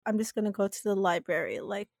I'm just gonna go to the library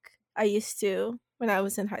like I used to when I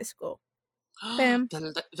was in high school. Bam.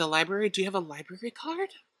 The library? Do you have a library card?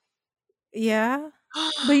 Yeah.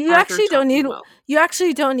 But Arthur taught me well. you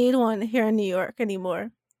actually don't need one here in New York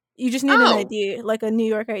anymore. You just need an Oh. ID, like a New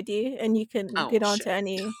York ID, and you can Oh, get onto shit.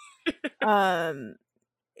 any um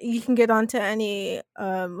you can get onto any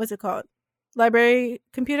what's it called? Library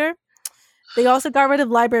computer. They also got rid of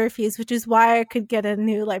library fees, which is why I could get a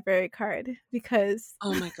new library card because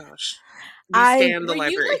Oh my gosh. We I stand the Were you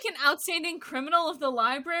library. like an outstanding criminal of the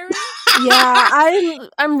library? yeah,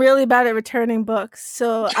 I'm really bad at returning books,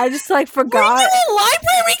 so I just like forgot. Were you a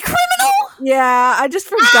library criminal? Yeah, I just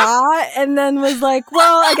forgot and then was like,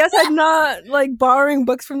 well, I guess I'm not like borrowing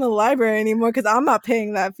books from the library anymore because I'm not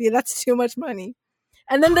paying that fee. That's too much money.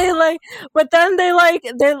 And then they're like, I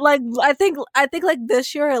think like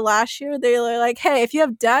this year or last year, they were like, hey, if you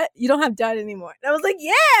have debt, you don't have debt anymore. And I was like,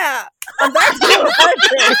 yeah, I'm back to the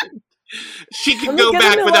library. She could go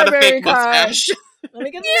back without a fake mustache. Let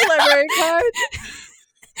me get the library card.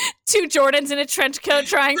 Two Jordans in a trench coat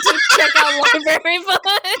trying to check out library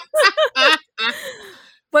books.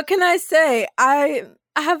 What can I say? I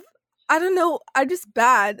don't know. I'm just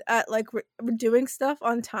bad at like doing stuff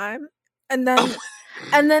on time, and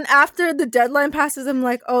then after the deadline passes, I'm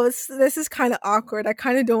like, oh, this is kind of awkward. I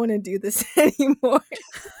kind of don't want to do this anymore.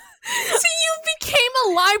 So you became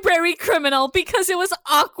a library criminal because it was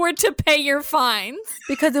awkward to pay your fines.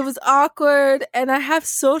 Because it was awkward, and I have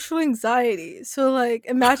social anxiety. So, like,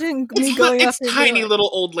 imagine me going up. It's tiny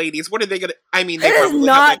little old ladies. What are they gonna? I mean, it they is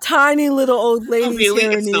not tiny little old ladies really?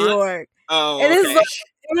 here in It's New not? York. Oh, It is okay. like,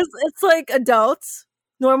 it's like adults,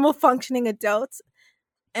 normal functioning adults.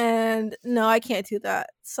 And no, I can't do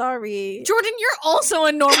that. Sorry. Jordan, you're also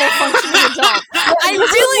a normal functioning adult. I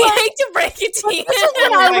really hate to break it to you. This is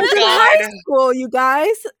when I was in high school, you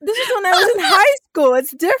guys. This is when I was in high school.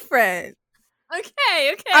 It's different.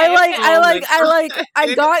 Okay.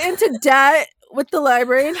 I got into debt with the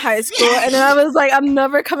library in high school, and then I was like, I'm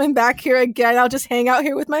never coming back here again. I'll just hang out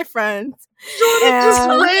here with my friends. Jordan just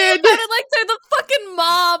ran. I got like they're the fucking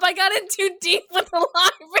mob. I got in too deep with the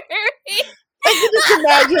library. I can just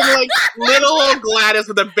imagine like little old Gladys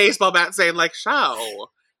with a baseball bat saying like, "So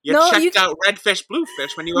you checked out Redfish,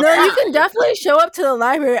 Bluefish when you were." No, you can definitely show up to the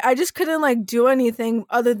library. I just couldn't like do anything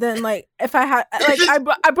other than like if I had like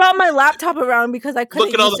I brought my laptop around because I couldn't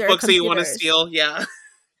look at all use the books that you want to computers. steal. Yeah.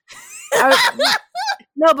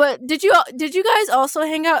 No, but did you guys also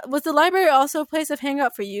hang out? Was the library also a place of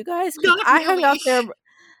hangout for you guys? Not I really. hung out there.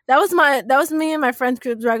 That was me and my friends'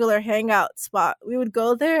 group's regular hangout spot. We would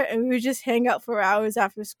go there and we would just hang out for hours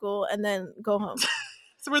after school and then go home.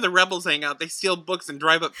 That's where the rebels hang out. They steal books and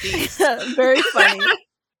drive up thieves. Very funny.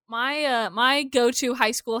 My go-to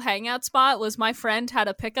high school hangout spot was my friend had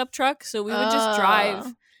a pickup truck, so we would just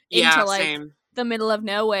drive into like same. the middle of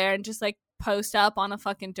nowhere and just like post up on a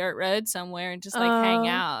fucking dirt road somewhere and just like hang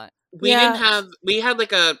out. We had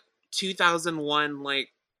like a 2001 like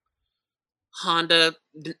Honda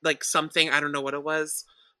like something, I don't know what it was,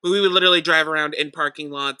 but we would literally drive around in parking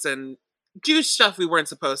lots and do stuff we weren't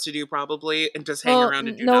supposed to do probably and just hang around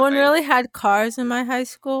and do no nothing. one really had cars in my high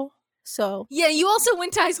school, so yeah. You also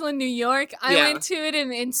went to high school in New York. I went to it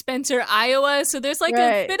in Spencer, Iowa, so there's like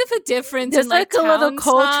a bit of a difference. There's in like a little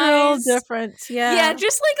cultural size. difference. Yeah,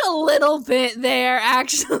 just like a little bit there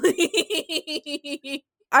actually.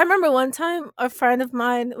 I remember one time a friend of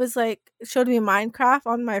mine was like showed me Minecraft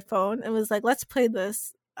on my phone and was like, let's play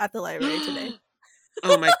this at the library today.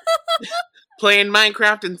 Oh my. Playing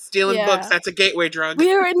Minecraft and stealing books, that's a gateway drug.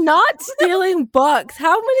 We are not stealing books.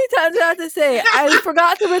 How many times do I have to say I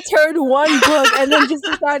forgot to return one book and then just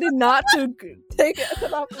decided not to take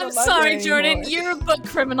it off the I'm sorry, Jordan. anymore. You're a book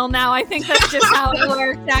criminal now. I think that's just how it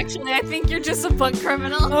works, actually. I think you're just a book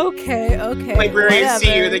criminal. Okay. Librarians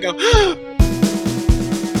see you, they go,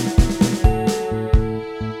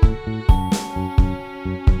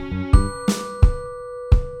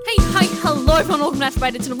 Hello everyone, welcome back to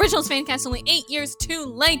Bite. It's an Originals Fancast, only 8 years too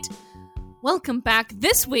late. Welcome back.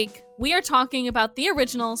 This week, we are talking about The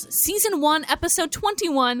Originals, Season 1, Episode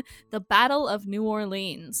 21, The Battle of New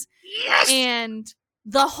Orleans. yes! And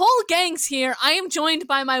the whole gang's here. I am joined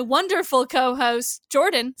by my wonderful co-host,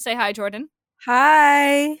 Jordan. Say hi, Jordan.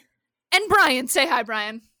 Hi. And Brian. Say hi,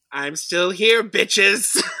 Brian. I'm still here,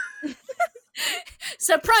 bitches.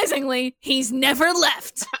 Surprisingly, he's never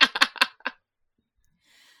left.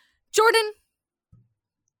 Jordan.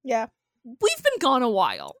 Yeah. We've been gone a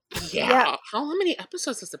while. Yeah. How many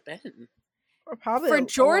episodes has it been? Or probably For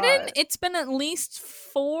Jordan, it's been at least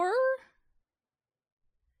 4.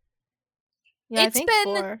 Yeah, It's been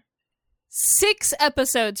 4. 6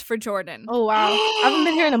 episodes for Jordan. Oh wow! I haven't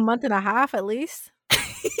been here in a month and a half at least.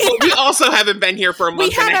 Well, we also haven't been here for a month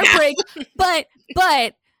We had and a our half. break,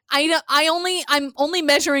 but I'm only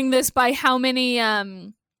measuring this by how many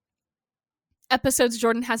episodes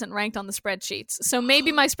Jordan hasn't ranked on the spreadsheets. So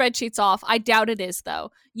maybe my spreadsheet's off. I doubt it is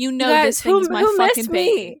though. You know, Guys, this thing's my who fucking missed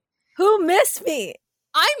baby. me? Who missed me?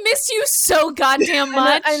 I miss you so goddamn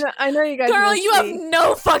much. I know you guys. Girl, missed you have me.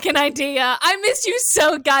 no fucking idea. I missed you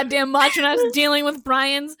so goddamn much when I was dealing with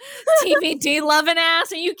Brian's TVD loving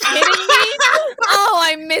ass. Are you kidding me? Oh,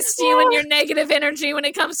 I missed you and your negative energy when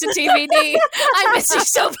it comes to TVD. I miss you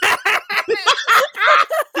so bad.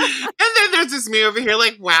 And then there's this me over here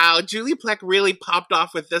like, wow, Julie Plec really popped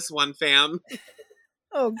off with this one, fam.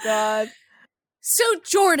 Oh God. So,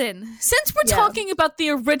 Jordan, since we're Yeah. talking about the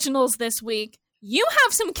originals this week, you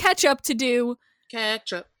have some catch up to do.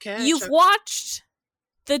 Catch up. You've watched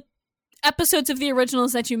the episodes of the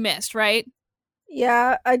originals that you missed, right?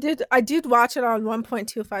 Yeah, I did. I did watch it on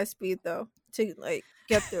 1.25 speed though to like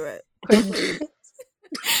get through it quickly.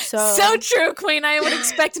 So true, Queen. I would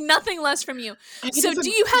expect nothing less from you. So, do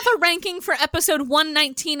you have a ranking for episode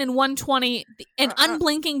 119 and 120, An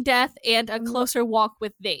Unblinking Death and A Closer Walk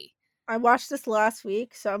with Thee? I watched this last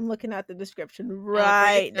week, so I'm looking at the description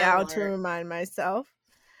right now to hour. remind myself.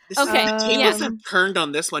 Okay, The tables yeah. have turned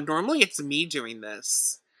on this one. Normally it's me doing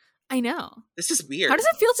this. I know. This is weird. How does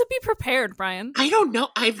it feel to be prepared, Brian? I don't know.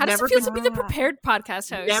 How does never it feel been to be the prepared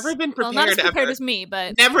podcast host? Never been Well, not as prepared prepared ever. as me,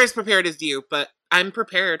 but never as prepared as you, but I'm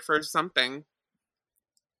prepared for something.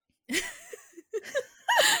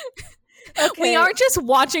 Okay. we are just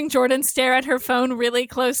watching Jordan stare at her phone really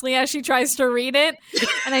closely as she tries to read it.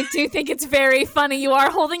 And I do think it's very funny. You are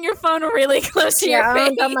holding your phone really close to your I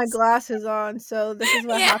face. don't got my glasses on, so this is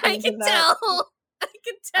what Yeah, I happens. can in that. tell. I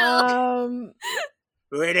can tell.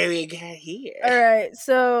 What do we got here? All right.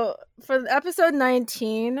 So for episode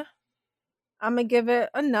 19, I'm gonna give it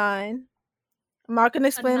a 9. I'm not gonna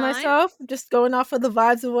explain 9? myself. Just going off of the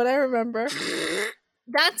vibes of what I remember.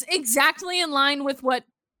 That's exactly in line with what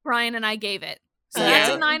Brian and I gave it. So Yeah.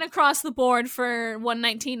 that's a 9 across the board for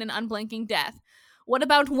 119 and Unblinking Death. What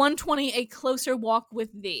about 120, A Closer Walk with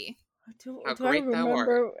Thee? Do How I great thou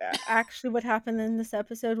remember actually what happened in this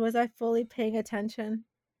episode? Was I fully paying attention?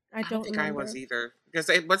 I don't think remember. I was either. Because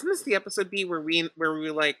wasn't this the episode B where we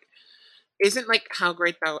were like, isn't like how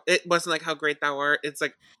great thou? It wasn't like how great thou art. It's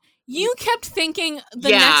like You kept thinking the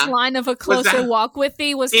Yeah. next line of A Closer that- Walk with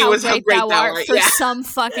Thee was It how was great thou art for yeah. some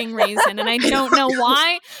fucking reason. And I don't know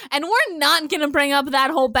why. And we're not going to bring up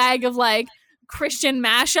that whole bag of like Christian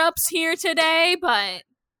mashups here today, but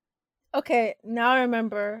Okay, now I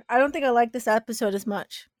remember. I don't think I like this episode as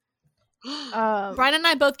much. Brian and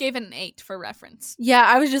I both gave it an 8 for reference. Yeah,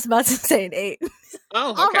 I was just about to say an 8.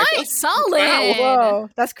 oh, All okay. right, solid. Wow. Whoa,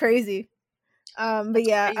 that's crazy. But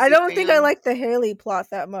yeah, I Crazy, don't think I fam. like the Haley plot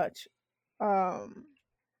that much.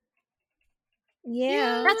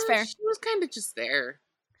 Yeah, That's fair. She was kind of just there.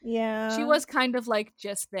 yeah. She was kind of like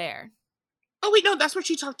just there. Oh wait, no, that's where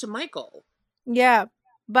she talked to Michael. Yeah,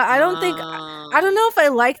 but I don't think I don't know if I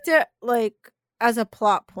liked it like as a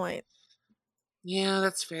plot point. Yeah,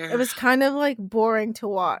 that's fair. It was kind of like boring to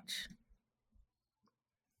watch.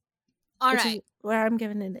 All which right. is where I'm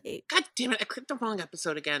giving it an 8. God damn it! I clicked the wrong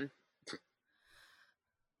episode again.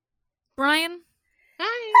 Brian,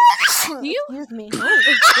 Hi. you? Excuse me. Oh,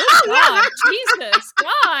 God, Jesus,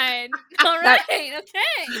 God. All right, okay.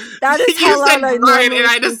 That is You how said loud I Brian, normally and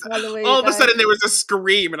I speak, just by the way, all of a guys. sudden there was a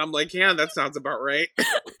scream, and I'm like, yeah, that sounds about right.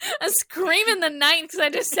 A scream in the night because I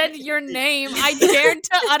just said your name. I dared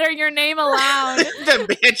to utter your name aloud.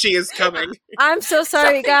 The banshee is coming. I'm so sorry,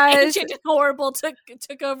 Something guys. ancient and horrible took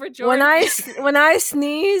over Jordan. When I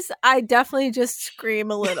sneeze, I definitely just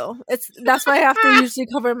scream a little. That's why I have to usually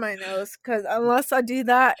cover my nose, because unless I do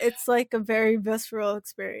that, it's like a very visceral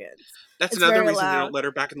experience. That's It's another very reason they loud. don't let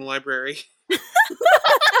her back in the library.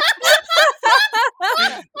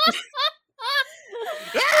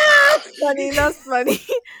 Funny, that's funny.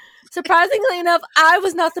 Surprisingly enough, I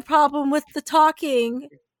was not the problem with the talking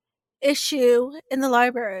issue in the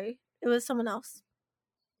library. It was someone else.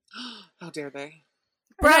 How dare they?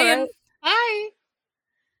 Brian, I know, right? Hi.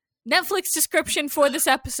 Netflix description for this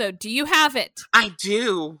episode. Do you have it? I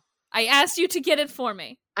do. I asked you to get it for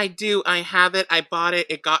me. I do. I have it. I bought it.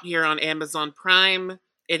 It got here on Amazon Prime.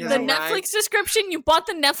 It has The arrived Netflix description? You bought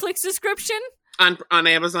the Netflix description? on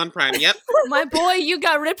Amazon Prime. Yep. My boy, you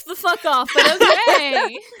got ripped the fuck off, but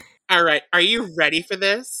okay. All right. Are you ready for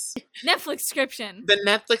this? Netflix description. The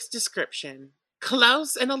Netflix description.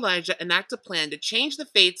 Klaus and Elijah enact a plan to change the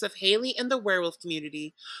fates of Haley and the werewolf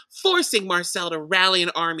community, forcing Marcel to rally an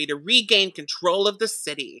army to regain control of the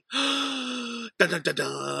city. Dun dun dun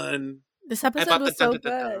dun. This I episode bought the was dun so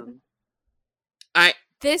dun dun good.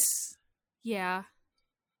 dun. Yeah.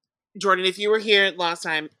 Jordan, if you were here last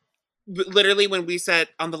time, literally when we said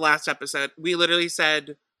on the last episode, we literally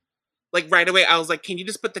said, like, right away, I was like, can you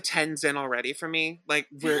just put the 10s in already for me? Like,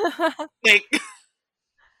 we're, like,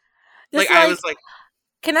 Just I was like,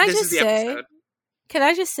 can I this just is the say? episode. Can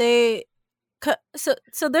I just say? So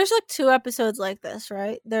there's like 2 episodes like this,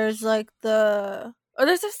 right? There's like there's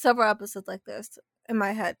just several episodes like this in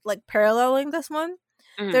my head, like paralleling this one.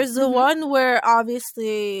 Mhm. There's the one where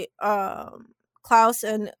obviously Klaus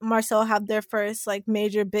and Marcel have their first like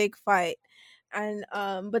major big fight, and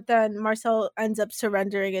but then Marcel ends up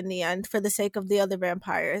surrendering in the end for the sake of the other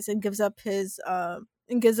vampires and gives up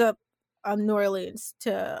New Orleans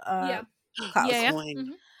to Klaus. Yeah.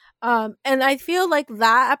 Coin. And I feel like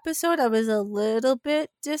that episode I was a little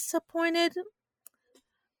bit disappointed.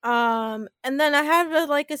 And then I had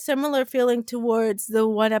a similar feeling towards the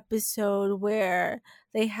one episode where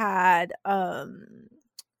they had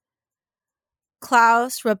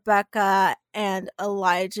Klaus, Rebecca, and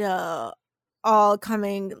Elijah all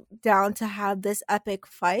coming down to have this epic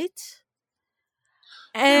fight.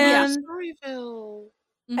 And Storyville.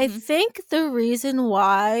 I think the reason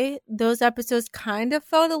why those episodes kind of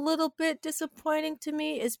felt a little bit disappointing to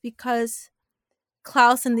me is because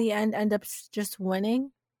Klaus in the end up just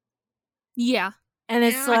winning. Yeah. And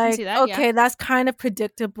it's I can see that, okay, that's kind of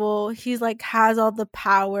predictable. He's like has all the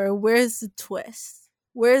power. Where's the twist?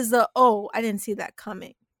 Where's the I didn't see that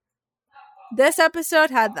coming? This episode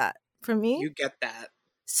had that for me. You get that.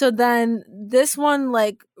 So then this one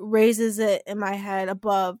like raises it in my head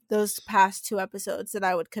above those past 2 episodes that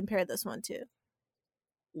I would compare this one to.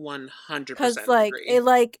 100%. Because agree.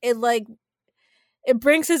 it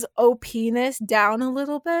brings his OP-ness down a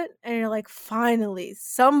little bit, and you're like, finally,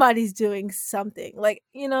 somebody's doing something. Like,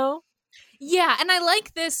 you know? Yeah, and I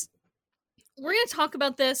like this. We're going to talk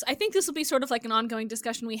about this. I think this will be sort of like an ongoing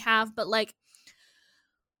discussion we have, but like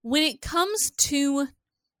when it comes to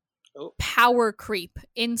power creep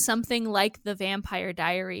in something like the Vampire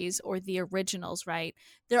Diaries or the originals, right?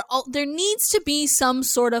 There needs to be some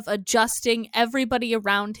sort of adjusting everybody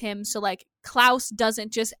around him so like Klaus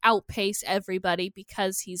doesn't just outpace everybody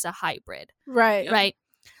because he's a hybrid. Right. Right?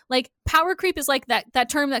 Like power creep is like that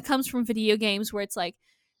term that comes from video games where it's like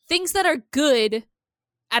things that are good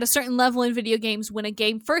at a certain level in video games when a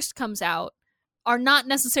game first comes out are not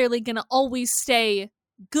necessarily going to always stay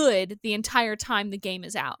good the entire time the game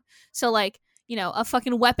is out. So like, you know, a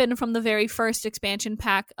fucking weapon from the very first expansion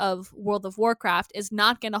pack of World of Warcraft is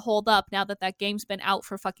not going to hold up now that that game's been out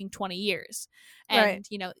for fucking 20 years and,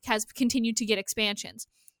 you know, has continued to get expansions.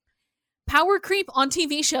 Power creep on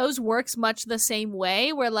TV shows works much the same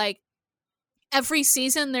way where like every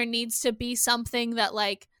season there needs to be something that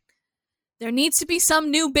like there needs to be some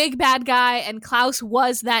new big bad guy, and Klaus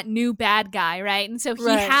was that new bad guy, right? And so he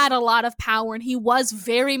had a lot of power, and he was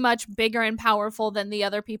very much bigger and powerful than the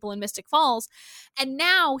other people in Mystic Falls. And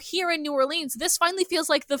now, here in New Orleans, this finally feels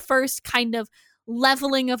like the first kind of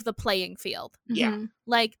leveling of the playing field. Yeah.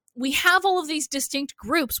 Like, we have all of these distinct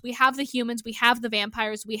groups. We have the humans, we have the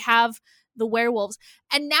vampires, we have the werewolves.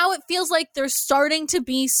 And now it feels like there's starting to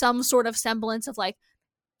be some sort of semblance of, like,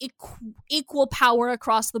 equal power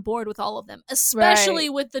across the board with all of them, especially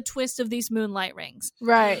with the twist of these moonlight rings.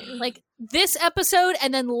 Right. Like this episode,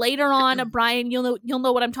 and then later on, Brian, you'll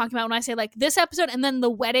know what I'm talking about when I say like this episode, and then the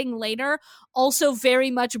wedding later also very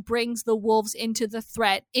much brings the wolves into a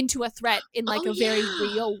threat in like a very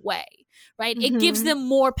real way, right? It gives them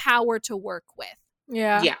more power to work with.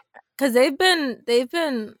 Yeah. Yeah. Because they've been they're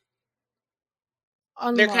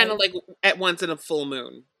kind of like at once in a full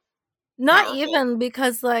moon. Not powerful. Even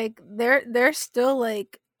because like they're still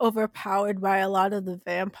like overpowered by a lot of the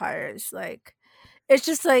vampires. Like it's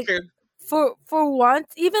just like for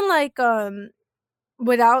once, even like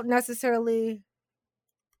without necessarily.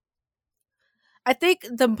 I think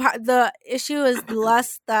the issue is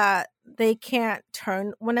less that they can't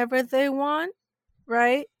turn whenever they want,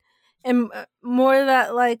 right? And more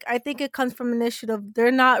that like I think it comes from an issue of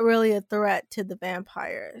they're not really a threat to the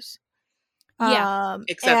vampires. Yeah,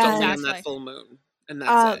 except only on that full moon, and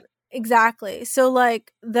that's it. Exactly. So,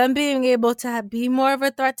 like them being able to be more of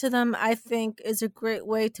a threat to them, I think, is a great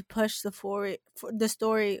way to push the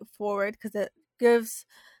story forward because it gives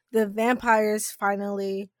the vampires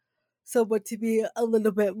finally someone to be a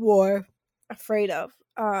little bit more afraid of.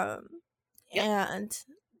 And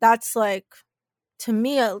that's like to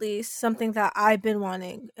me at least, something that I've been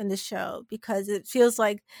wanting in the show, because it feels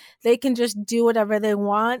like they can just do whatever they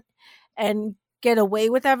want and get away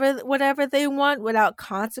with whatever they want without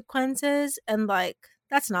consequences, and like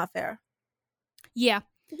that's not fair. Yeah.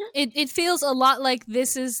 It feels a lot like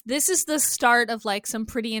this is the start of like some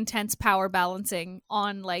pretty intense power balancing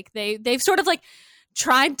on like they've sort of like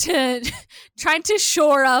tried to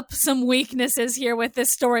shore up some weaknesses here with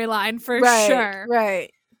this storyline for sure.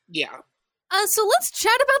 Right. Yeah. So let's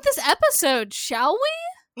chat about this episode, shall we?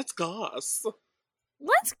 Let's goss.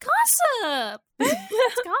 Let's gossip.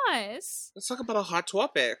 Let's goss. Let's talk about our hot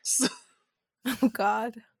topics. Oh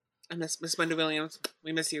God. I miss Wendy Williams.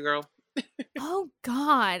 We miss you, girl. Oh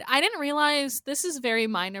God, I didn't realize this is very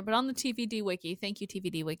minor, but on the TVD Wiki, thank you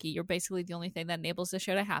TVD Wiki, you're basically the only thing that enables the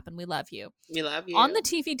show to happen. We love you. We love you. On the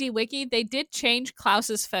TVD Wiki, they did change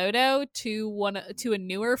Klaus's photo to a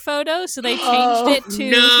newer photo, so they changed it to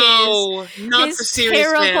his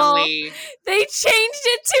terrible. Family. They changed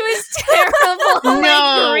it to his terrible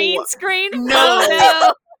like, green screen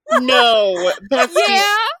photo. No, that's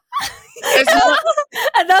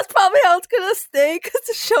and that's probably how it's gonna stay because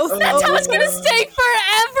the show's that's how it's gonna stay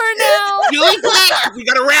forever now. Julie Black, we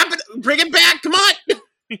gotta wrap it, bring it back. Come on,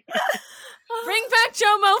 bring back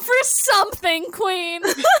Jomo for something, Queen.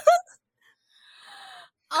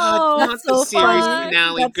 God, that's the so series fun.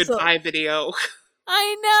 finale That's goodbye video.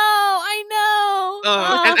 I know.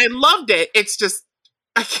 And I loved it. It's just,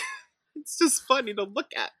 it's just funny to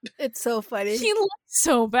look at. It's so funny. He looked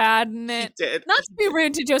so bad in it. He did. Not to be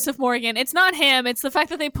rude to Joseph Morgan. It's not him. It's the fact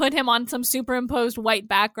that they put him on some superimposed white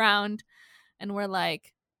background and we're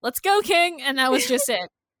like, let's go, King. And that was just it.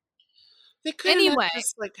 They could anyway. have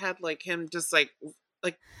just like had like him just like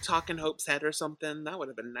talking Hope's head or something. That would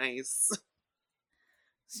have been nice.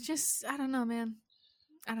 It's just, I don't know, man.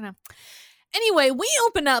 I don't know. Anyway, we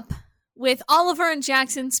open up with Oliver and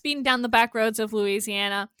Jackson speeding down the back roads of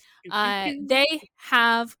Louisiana. They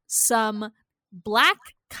have some black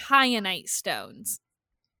kyanite stones.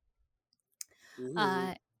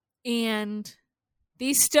 And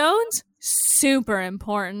these stones, super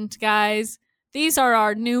important, guys. These are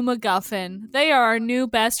our new MacGuffin. They are our new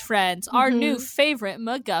best friends, our new favorite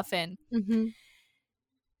MacGuffin. Mm-hmm.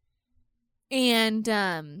 And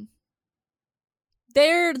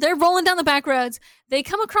they're rolling down the back roads. They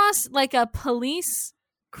come across like a police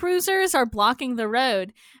cruisers are blocking the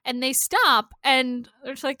road, and they stop and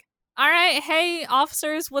they're just like, all right, hey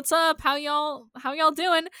officers, what's up? How y'all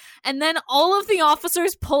doing? And then all of the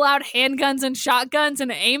officers pull out handguns and shotguns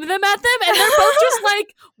and aim them at them, and they're both just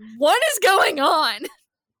like, what is going on?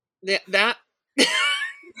 That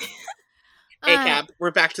ACAB,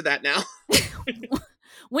 we're back to that now.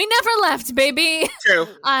 We never left, baby. True.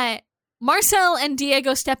 Marcel and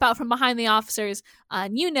Diego step out from behind the officers.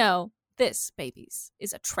 You know, this, babies,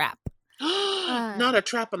 is a trap. Not a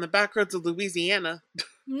trap on the back roads of Louisiana.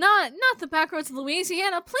 Not the back roads of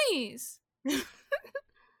Louisiana, please.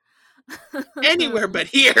 Anywhere but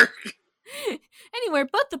here. Anywhere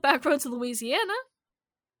but the back roads of Louisiana.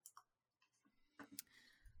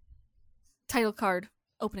 Title card,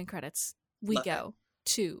 opening credits. We go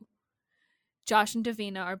to Josh and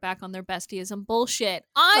Davina are back on their besties bullshit.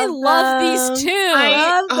 I love these two.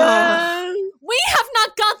 I love them. We have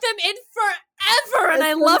not got them in forever, and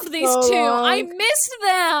I love these two. Long. I missed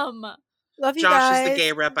them. Love you Josh guys. is the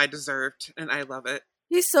gay rep I deserved, and I love it.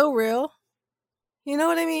 He's so real. You know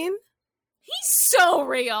what I mean? He's so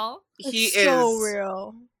real. He It's is so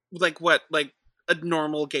real. like a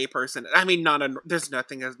normal gay person. I mean, there's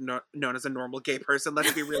nothing as known as a normal gay person.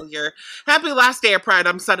 Let's be real here. Happy last day of Pride.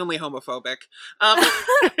 I'm suddenly homophobic.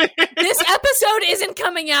 This episode isn't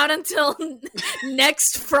coming out until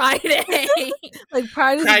next Friday. Like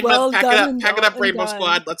Pride is Pride well month, done. pack it up, Rainbow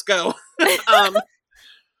Squad. Let's go.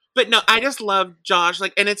 But no, I just love Josh.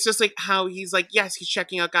 Like, and it's just like how he's like, yes, he's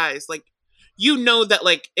checking out guys. Like, you know that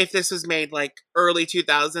like if this was made like early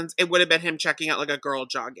 2000s, it would have been him checking out like a girl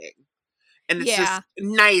jogging. And it's just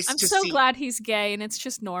nice I'm to so see. glad he's gay, and it's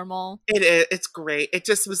just normal. It is. It's great. It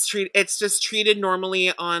just was treated. It's just treated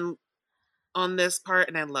normally on this part,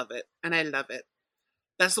 and I love it. And I love it.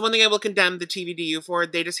 That's the one thing I will condemn the TVDU for.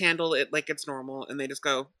 They just handle it like it's normal, and they just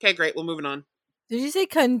go, "Okay, great. We're moving on." Did you say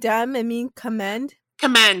condemn? I mean commend.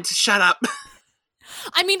 Commend. Shut up.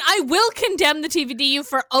 I mean, I will condemn the TVDU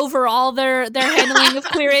for overall their handling of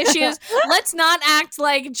queer issues. Let's not act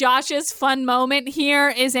like Josh's fun moment here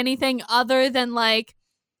is anything other than like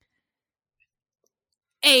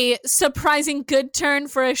a surprising good turn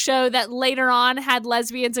for a show that later on had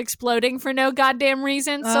lesbians exploding for no goddamn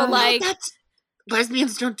reason. So like,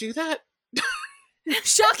 lesbians don't do that.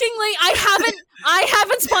 Shockingly, I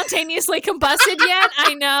haven't spontaneously combusted yet.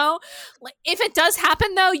 I know. Like, if it does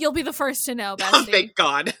happen though, you'll be the first to know, bestie. Oh, thank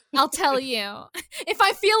God. I'll tell you. If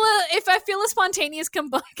I feel a spontaneous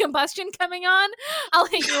combustion coming on, I'll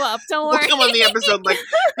hit you up. Don't worry. We'll come on the episode like,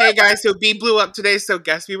 hey guys, so B blew up today, so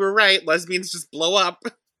guess we were right. Lesbians just blow up.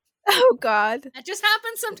 Oh God. That just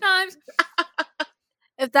happens sometimes.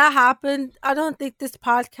 If that happened, I don't think this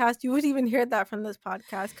podcast, you would even hear that from this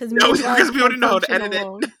podcast. Because No, because we wouldn't know how to edit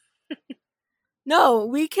it. No,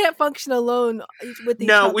 we can't function alone with each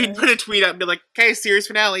No, other. we'd put a tweet up and be like, okay, series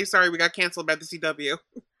finale. Sorry, we got canceled by the CW.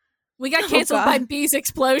 We got canceled by B's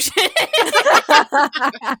explosion.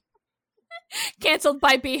 Canceled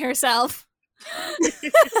by B herself.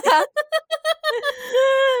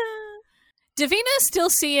 Davina is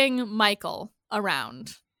still seeing Michael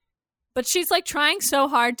around. But she's like trying so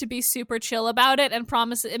hard to be super chill about it and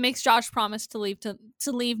it makes Josh promise to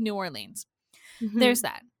leave New Orleans. Mm-hmm. There's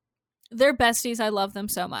that. They're besties. I love them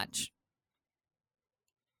so much.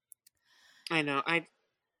 I know.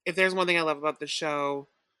 If there's one thing I love about the show,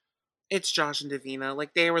 it's Josh and Davina.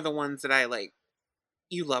 Like, they were the ones that I like.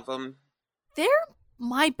 You love them. They're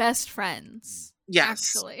my best friends.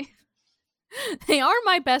 Yes. Actually. They are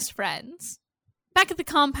my best friends. Back at the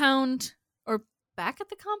compound,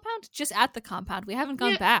 just at the compound. We haven't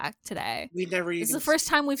gone back today. It's the first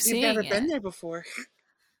time we've seen it. We've never been there before.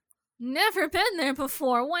 Never been there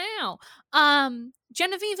before. Wow.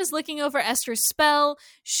 Genevieve is looking over Esther's spell.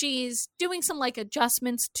 She's doing some like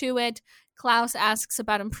adjustments to it. Klaus asks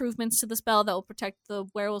about improvements to the spell that will protect the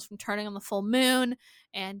werewolves from turning on the full moon.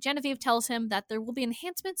 And Genevieve tells him that there will be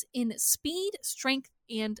enhancements in speed, strength,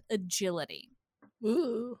 and agility.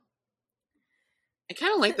 Ooh. I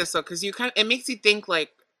kind of like this though, because it makes you think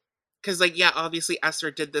like, because like, yeah, obviously Esther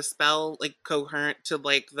did the spell like coherent to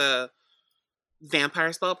like the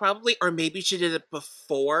vampire spell probably, or maybe she did it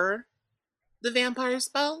before the vampire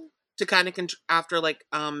spell to kind of after like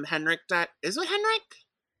Henrik died. Is it Henrik?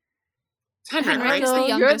 It's Henrik, right? The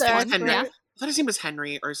youngest one. Henrik. Yeah. I thought his name was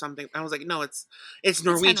Henry or something. I was like, no, it's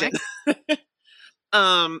Norwegian.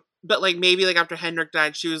 But like maybe like after Henrik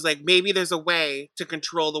died, she was like, maybe there's a way to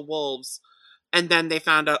control the wolves. And then they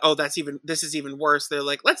found out, oh, this is even worse. They're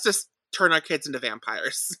like, let's just turn our kids into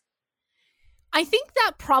vampires. I think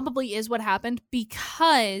that probably is what happened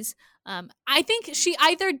because I think she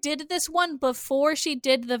either did this one before she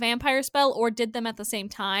did the vampire spell or did them at the same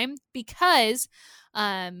time because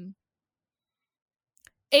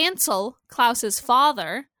Ansel, Klaus's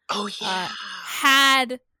father,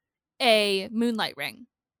 had a moonlight ring.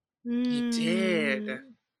 He did.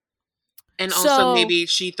 And also maybe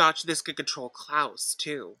she thought this could control Klaus,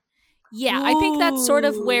 too. Yeah, I think that's sort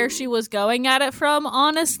of where she was going at it from,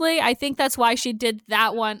 honestly. I think that's why she did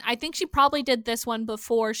that one. I think she probably did this one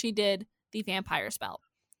before she did the vampire spell.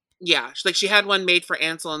 Yeah, she had one made for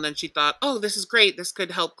Ansel, and then she thought, oh, this is great. This could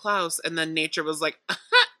help Klaus. And then nature was like,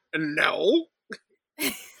 no.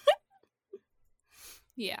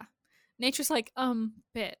 Yeah. Nature's like,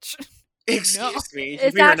 bitch. Excuse me.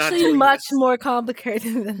 It's actually much more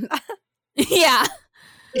complicated than that. Yeah.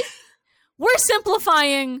 We're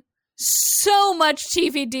simplifying so much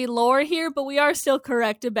TVD lore here, but we are still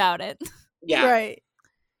correct about it. Yeah. Right.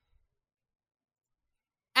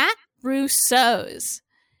 At Rousseau's,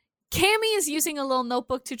 Cammy is using a little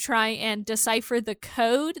notebook to try and decipher the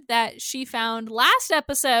code that she found last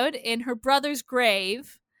episode in her brother's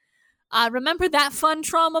grave. Remember that fun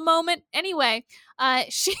trauma moment? Anyway,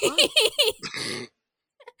 she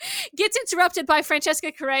gets interrupted by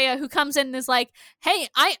Francesca Correa, who comes in and is like, hey,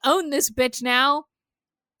 I own this bitch now.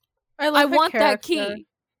 I want that key.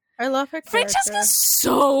 I love her character. Francesca's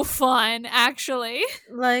so fun, actually.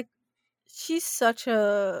 Like, she's such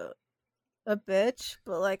a bitch,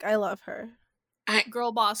 but like, I love her.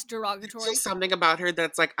 Girl boss derogatory. There's something about her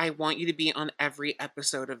that's like, I want you to be on every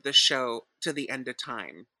episode of the show to the end of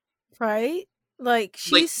time. Right? Like,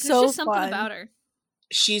 she's so just fun. Something about her.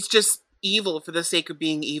 She's just evil for the sake of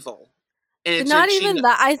being evil. And it's not like even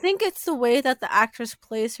that. I think it's the way that the actress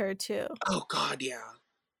plays her too. Oh God, yeah.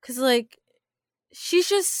 Cause like, she's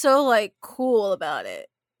just so like cool about it,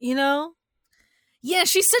 you know? Yeah,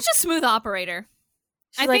 she's such a smooth operator.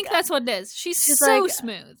 I think that's what it is. She's so like,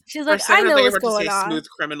 smooth. She's like, I know what's going on. Smooth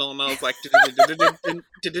criminal, and I was like,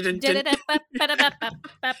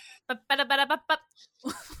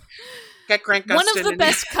 get crank. One of the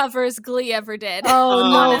best covers Glee ever did.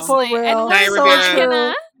 Oh no, for real. Naya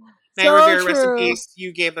Rivera, so rest in peace.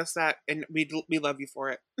 You gave us that, and we love you for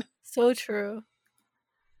it. So true.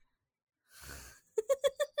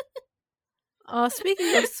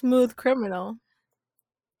 Speaking of smooth criminal.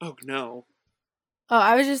 Oh no. Oh,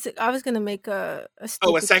 I was gonna make a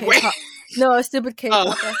Oh, a stupid segue? K-pop. No, a stupid K-pop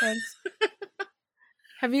Oh. reference.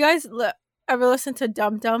 Have you guys ever listened to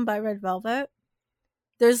Dum Dum by Red Velvet?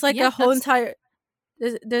 There's like Yeah, a whole that's- entire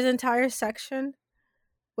there's an entire section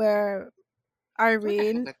where I have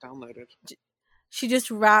Irene, that downloaded. she just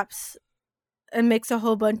raps and makes a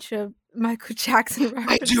whole bunch of Michael Jackson I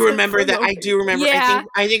references. do remember for that. no I do remember. Yeah.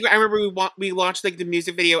 I think I remember we watched like the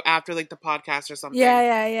music video after like the podcast or something.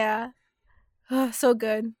 Yeah. So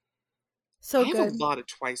good. So I have good. a lot of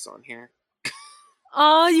Twice on here.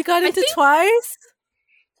 Oh, you got I into think- Twice?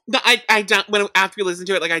 No, after we listened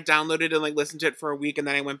to it, like I downloaded and like listened to it for a week, and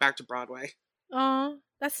then I went back to Broadway. Oh,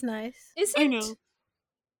 that's nice. I know.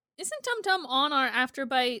 Isn't Tum Tum on our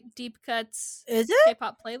Afterbite Deep Cuts Is it?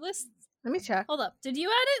 K-pop playlist? Let me check. Hold up. Did you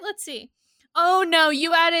add it? Let's see. Oh no,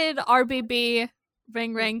 you added RBB,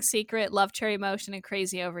 Ring Ring, Secret, Love Cherry Motion, and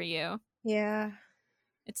Crazy Over You. Yeah.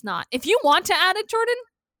 It's not. If you want to add it, Jordan,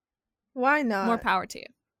 Why not? more power to you.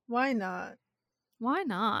 Why not? Why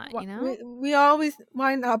not? You know? We always,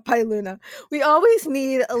 why not by Luna? We always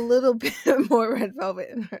need a little bit more Red Velvet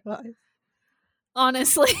in our lives.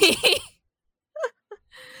 Honestly.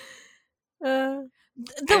 Uh,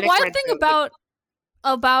 The like wild Red thing Velvet.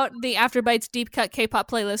 about the Afterbites Deep Cut K-pop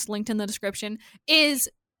playlist linked in the description is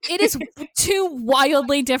it is two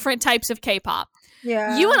wildly different types of K-pop.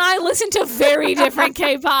 yeah. You and I listen to very different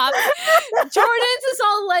K-pop. Jordan's is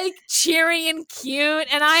all like cheery and cute,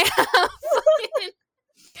 and I have fucking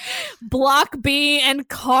Block B and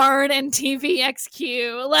Card and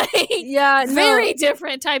TVXQ. Like yeah, no, very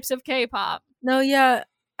different types of K-pop. no, yeah.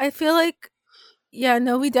 I feel like, yeah,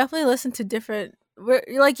 no, we definitely listen to different.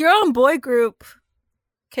 You're on boy group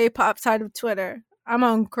K-pop side of Twitter. I'm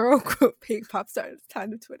on girl group K-pop side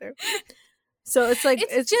of Twitter. So it's like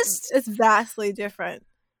it's vastly different.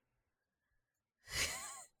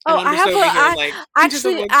 And Oh, I'm I just have over a, here, I, like,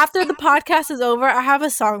 actually like, after the podcast is over, I have a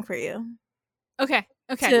song for you. Okay.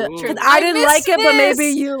 To- Ooh. 'cause I didn't like missed it, but maybe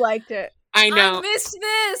this. you liked it. I know. I missed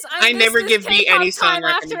this. I missed never this give B K-pop any song time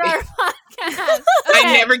after our recommendations. podcast. I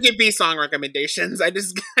Okay. never give B song recommendations. I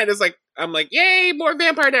just like I'm like, yay, more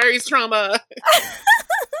Vampire Diaries trauma.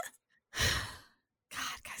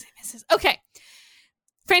 God, guys, I miss this. Okay.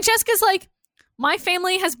 Francesca's like, my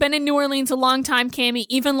family has been in New Orleans a long time, Cammie,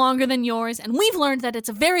 even longer than yours, and we've learned that it's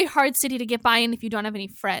a very hard city to get by in if you don't have any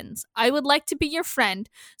friends. I would like to be your friend,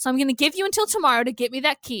 so I'm going to give you until tomorrow to get me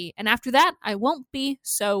that key, and after that, I won't be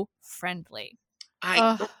so friendly. I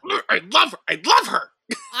love her. I love her.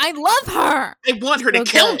 I love her! I want her to So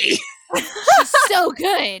kill good. me. She's so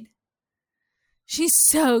good. She's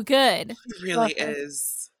so good. She really Love her.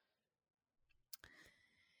 is.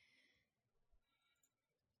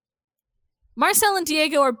 Marcel and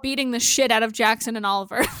Diego are beating the shit out of Jackson and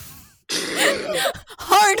Oliver.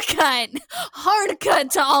 Hard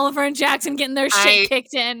cut to Oliver and Jackson getting their shit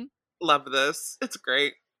kicked in. Love this. It's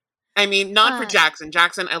great. I mean, not for Uh. Jackson.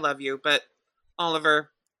 Jackson, I love you, but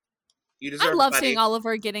Oliver, you deserve. I love buddy. seeing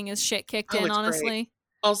Oliver getting his shit kicked Oh, in, it's honestly.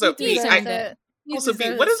 Also, He He B, deserved I, deserved deserved it. He also B,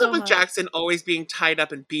 deserved what it is so up with much. Jackson always being tied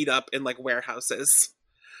up and beat up in like warehouses?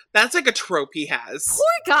 That's like a trope he has.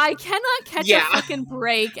 Poor guy cannot catch Yeah. a fucking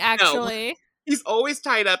break, actually. He's always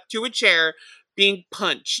tied up to a chair, being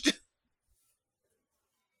punched.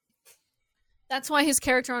 That's why his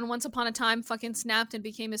character on Once Upon a Time fucking snapped and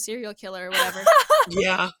became a serial killer or whatever.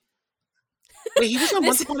 Yeah. Wait, he was on This-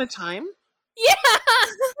 Once Upon a Time? Yeah!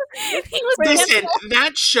 He was Listen,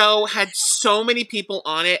 that show had so many people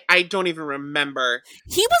on it, I don't even remember.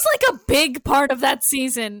 He was like a big part of that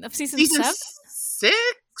season. Of season Season 7? 6?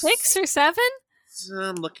 6 or 7?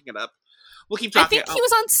 I'm looking it up. We'll keep I talking. think he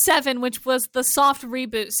was on 7, which was the soft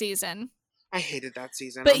reboot season. I hated that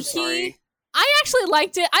season. But I'm sorry. I actually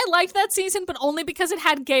liked it. I liked that season, but only because it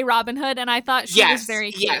had gay Robin Hood, and I thought she was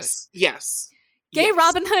very cute. Yes. Gay yes.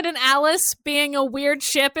 Robin Hood and Alice being a weird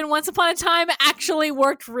ship in Once Upon a Time actually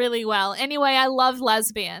worked really well. Anyway, I love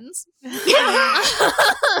lesbians.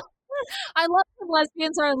 I love when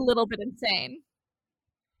lesbians are a little bit insane.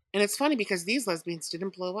 And it's funny because these lesbians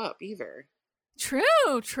didn't blow up either. True.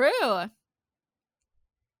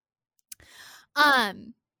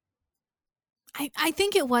 I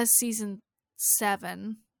think it was season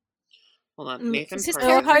 7. Hold on, Nathan. Is his I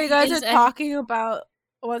love Parker. how you guys Is- are talking about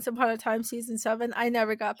Once Upon a Time season 7. I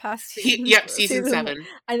never got past season. Season 7.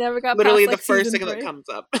 I never got Literally past, the first season thing that 3. comes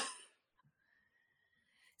up.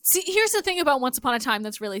 See, here's the thing about Once Upon a Time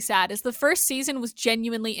that's really sad is the first season was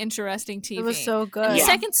genuinely interesting TV. It was so good. And the Yeah.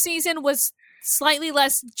 second season was slightly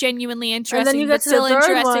less genuinely interesting, you but get to the still third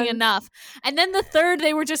interesting one. enough. And then the third,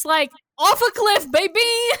 they were just like, off a cliff, baby!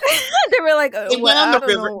 They were like, They well, went on I the don't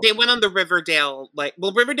river. know. They went on the Riverdale.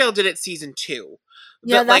 Riverdale did it season 2,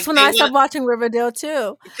 Yeah, But that's like when they I want stopped watching Riverdale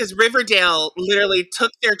too. because Riverdale literally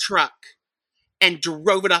took their truck and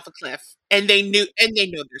drove it off a cliff, and they know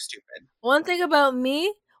they're stupid. One thing about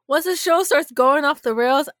me, once the show starts going off the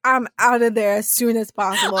rails, I'm out of there as soon as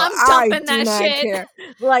possible. I'm I dumping do that not shit. care.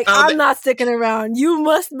 Like, Oh, I'm not sticking around. You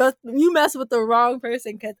mess with the wrong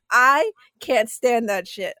person because I can't stand that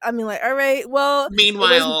shit. I mean, like, all right, well,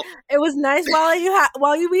 Meanwhile, it was nice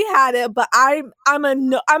while we had it, but I'm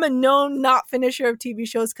a known not finisher of TV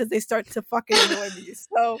shows because they start to fucking annoy me.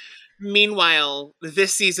 So meanwhile,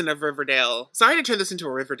 this season of Riverdale. Sorry to turn this into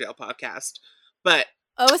a Riverdale podcast, but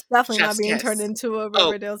it's definitely not Chef's being kiss. turned into a Oh,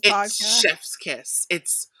 Riverdale's it's podcast. Chef's Kiss.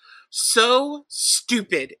 It's so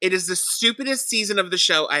stupid. It is the stupidest season of the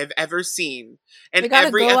show I've ever seen. And They gotta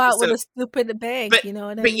every go episode, out with a stupid bang. You know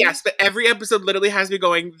what I mean? But yes, but every episode literally has me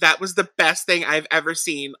going, that was the best thing I've ever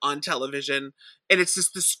seen on television. And it's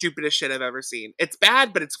just the stupidest shit I've ever seen. It's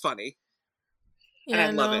bad, but it's funny. Yeah,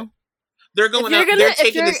 And I love no. it. They're going If out, you're they're gonna-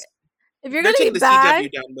 taking If you're they're gonna taking be the bad,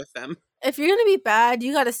 CW down with them. if you're gonna be bad,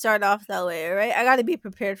 you gotta start off that way, all right? I gotta be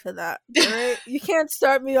prepared for that. All right? You can't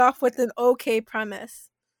start me off with an okay premise.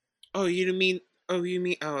 Oh, you mean, I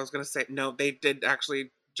was gonna say, no, they did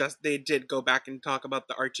actually they did go back and talk about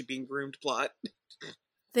the Archie being groomed plot.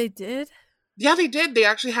 They did? Yeah, they did. They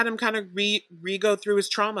actually had him kind of re-go through his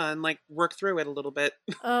trauma and like work through it a little bit.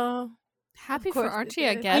 Oh. Happy Of for course Archie, they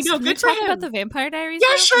I did. guess. I know, Can good we for talk him. about the Vampire Diaries?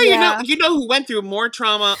 Yeah, now? sure. Yeah. You know who went through more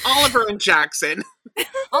trauma? Oliver and Jackson.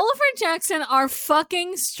 Oliver and Jackson are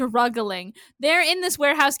fucking struggling. They're in this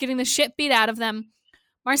warehouse getting the shit beat out of them.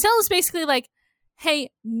 Marcel is basically like, hey,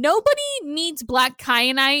 nobody needs black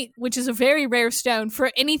kyanite, which is a very rare stone,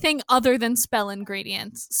 for anything other than spell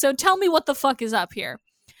ingredients. So tell me what the fuck is up here.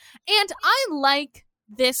 And I like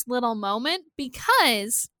this little moment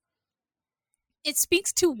because it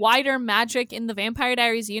speaks to wider magic in the Vampire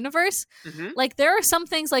Diaries universe. Mm-hmm. Like, there are some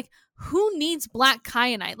things like, who needs black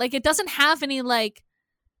kyanite? Like, it doesn't have any, like,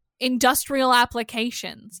 industrial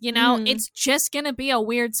applications, you know? It's just gonna be a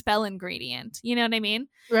weird spell ingredient. You know what I mean?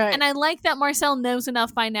 Right. And I like that Marcel knows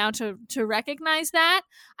enough by now to recognize that.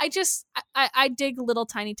 I dig little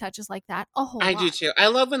tiny touches like that a whole lot. I do too. I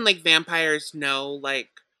love when like vampires know like,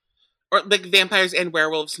 or like vampires and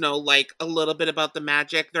werewolves know like a little bit about the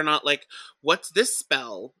magic. They're not like, what's this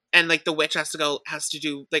spell? And like the witch has to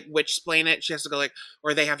do like witch explain it. She has to go like,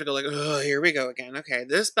 or they have to go like, oh, here we go again. Okay,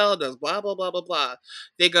 this spell does blah blah blah blah blah.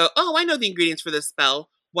 They go, oh, I know the ingredients for this spell.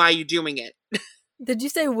 Why are you doing it? Did you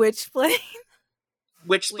say witch flame?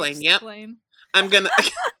 Witch explain. Yep. Explain. I'm gonna.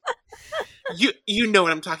 You know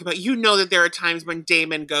what I'm talking about. You know that there are times when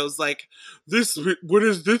Damon goes like, "This, what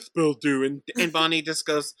does this spell do?" And Bonnie just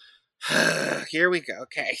goes, "Here we go."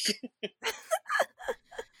 Okay.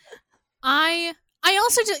 I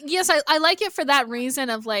also just, yes, I like it for that reason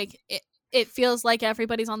of like it feels like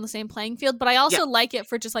everybody's on the same playing field, but I also like it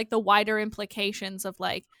for just like the wider implications of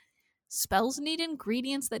like spells need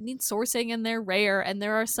ingredients that need sourcing and they're rare, and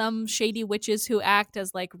there are some shady witches who act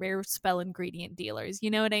as like rare spell ingredient dealers. You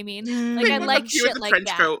know what I mean? Like I like You with shit the like trench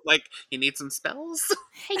that. coat, like you need some spells.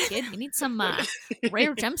 Hey kid, you need some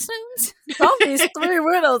rare gemstones? Solve these 3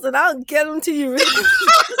 riddles and I'll get them to you.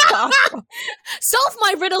 Solve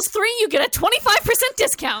my riddles 3, you get a 25%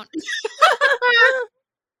 discount.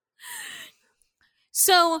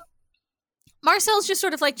 So Marcel's just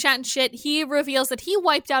sort of like chatting shit. He reveals that he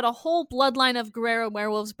wiped out a whole bloodline of Guerrero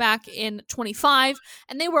werewolves back in 25,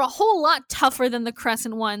 and they were a whole lot tougher than the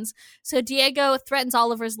Crescent ones. So Diego threatens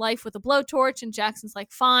Oliver's life with a blowtorch, and Jackson's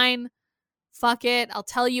like, fine, fuck it, I'll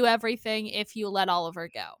tell you everything if you let Oliver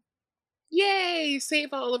go. Yay!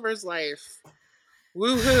 Save Oliver's life.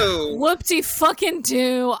 Woohoo! Whoopty fucking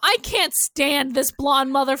do. I can't stand this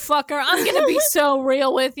blonde motherfucker. I'm gonna be so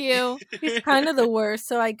real with you. He's kind of the worst,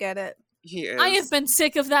 so I get it. He is. I have been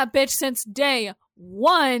sick of that bitch since day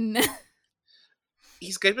 1.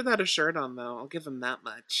 He's good without a shirt on, though. I'll give him that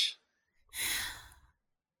much.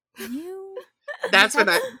 That's what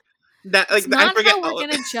I. That like It's not I forget. how we're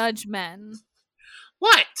gonna judge men.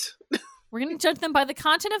 What? We're gonna judge them by the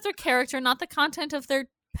content of their character, not the content of their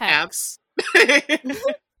pecs.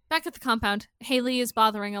 Back at the compound, Haley is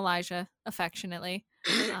bothering Elijah affectionately.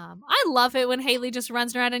 I love it when Haley just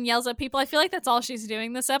runs around and yells at people. I feel like that's all she's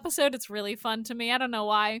doing this episode. It's really fun to me. I don't know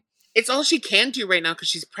why. It's all she can do right now because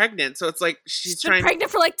she's pregnant. So it's like she's been trying pregnant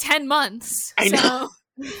for like 10 months. I know.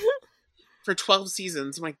 For 12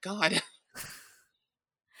 seasons. Oh my God.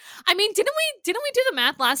 I mean, didn't we do the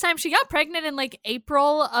math last time? She got pregnant in like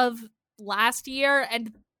April of last year,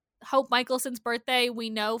 and Hope Michelson's birthday,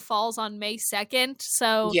 we know, falls on May 2nd.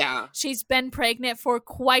 So yeah, she's been pregnant for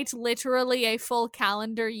quite literally a full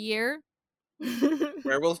calendar year.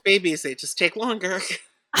 Werewolf babies, they just take longer.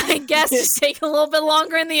 I guess just take a little bit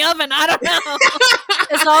longer in the oven. I don't know.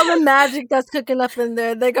 It's all the magic that's cooking up in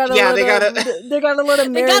there. They gotta Yeah, let they it, gotta- they gotta let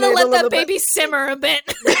it They gotta marinate a let little that bit. baby simmer a bit.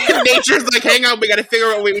 Nature's like, hang on, we gotta figure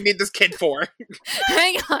out what we need this kid for.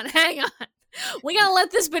 hang on. We gotta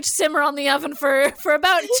let this bitch simmer on the oven for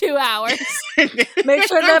about 2 hours. Make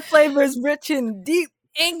sure that flavor is rich and deep.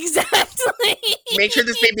 Exactly. Make sure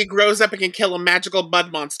this baby grows up and can kill a magical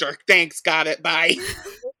mud monster. Thanks, got it, bye.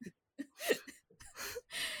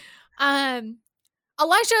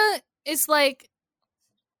 Elijah is like,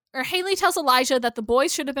 or Haley tells Elijah that the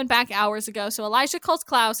boys should have been back hours ago. So Elijah calls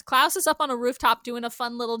Klaus. Klaus is up on a rooftop doing a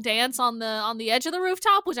fun little dance on the edge of the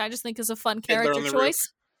rooftop, which I just think is a fun Fiddler character on the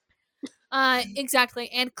choice. Exactly.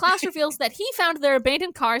 And Klaus reveals that he found their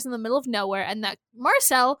abandoned cars in the middle of nowhere and that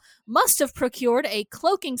Marcel must have procured a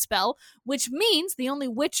cloaking spell, which means the only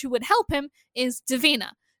witch who would help him is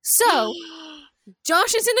Davina. So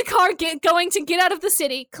Josh is in a car going to get out of the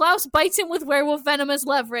city. Klaus bites him with werewolf venom as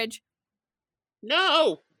leverage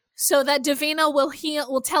No! so that Davina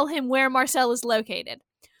will tell him where Marcel is located.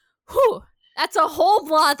 Whew. That's a whole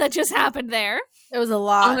lot that just happened there. It was a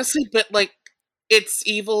lot. Honestly, but like, it's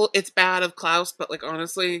evil, it's bad of Klaus, but like,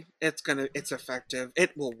 honestly, it's effective.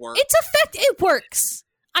 It will work. It works.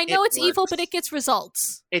 I know It it's evil, works. but it gets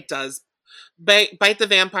results. It does. Bite the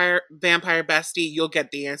vampire bestie, you'll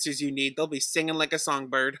get the answers you need. They'll be singing like a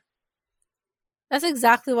songbird. That's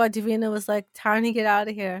exactly why Davina was like, time to get out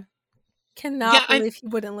of here. Cannot believe he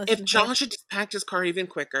wouldn't listen If to her. Josh had just packed his car even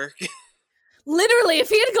quicker. Literally, if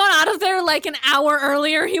he had gone out of there like an hour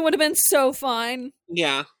earlier, he would have been so fine.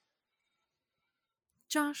 Yeah.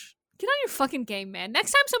 Josh, get on your fucking game, man.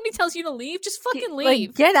 Next time somebody tells you to leave, just fucking leave.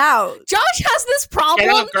 Like, get out. Josh has this problem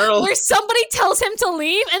Get out, girl. where somebody tells him to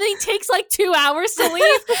leave and then he takes like 2 hours to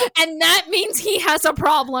leave, and that means he has a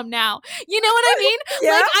problem now. You know what I mean?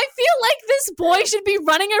 Yeah. Like, I feel like this boy should be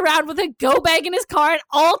running around with a go bag in his car at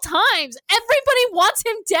all times. Everybody wants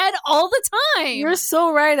him dead all the time. You're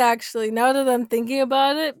so right, actually, now that I'm thinking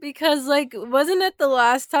about it, because, like, wasn't it the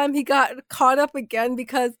last time he got caught up again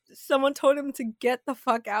because someone told him to get the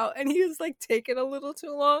fuck out, and he was, like, taking a little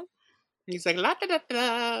too long? He's like, la da da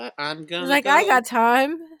da. I'm gonna. He's like, go. I got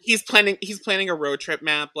time. He's planning a road trip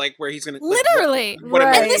map, like where he's gonna. Literally. What am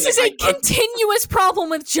I Right. And this is doing? a continuous problem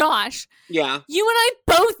with Josh. Yeah. You and I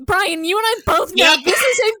both, Brian, know Yep. this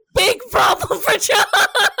is a big problem for Josh.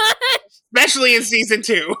 Especially in season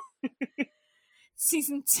 2.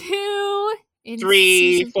 Season 2. In 3,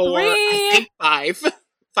 season 4, 3, I think 5.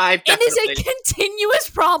 5 it is definitely. a continuous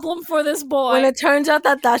problem for this boy. When it turns out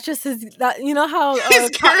that that's just his, that, you know how, His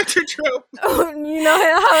character trope. you know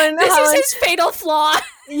how in, this how is in, his fatal flaw.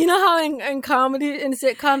 you know how in comedy, in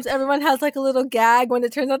sitcoms, everyone has, like, a little gag, when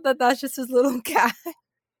it turns out that that's just his little gag.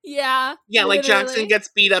 Yeah. Yeah, like literally. Jackson gets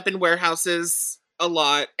beat up in warehouses a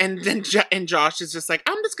lot, and then and Josh is just like,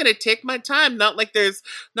 I'm just gonna take my time. Not like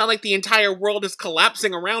the entire world is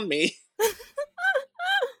collapsing around me.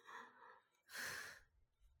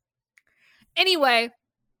 Anyway,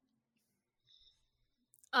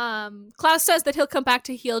 Klaus says that he'll come back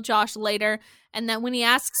to heal Josh later, and that when he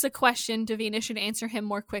asks a question, Davina should answer him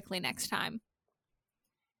more quickly next time.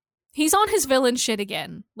 He's on his villain shit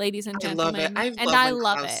again, ladies and I love gentlemen. it. I when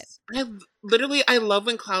love Klaus- it. I love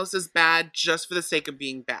when Klaus is bad just for the sake of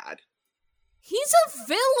being bad. He's a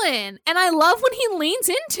villain, and I love when he leans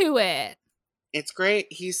into it. It's great.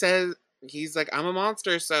 He's like, I'm a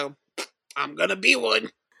monster, so I'm gonna be one.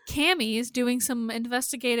 Cammy is doing some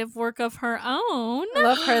investigative work of her own. I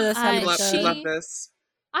love her this I episode. love this.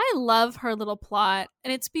 I love her little plot,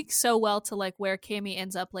 and it speaks so well to like where Cammy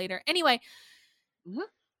ends up later. Anyway, Mhm.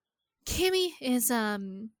 Cammy is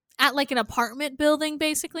at like an apartment building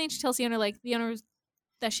basically, and she tells the owner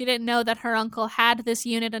that she didn't know that her uncle had this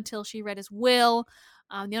unit until she read his will.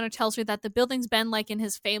 The owner tells her that the building's been like in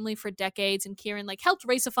his family for decades, and Kieran like helped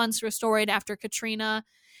raise the funds to restore it after Katrina.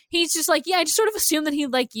 He's just like, yeah, I just sort of assumed that he'd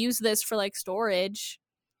like use this for like storage,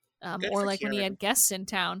 Good or for like when he Kieran. had guests in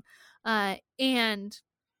town. And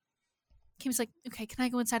Kim's like, okay, can I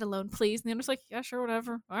go inside alone, please? And the owner's like, yeah, sure,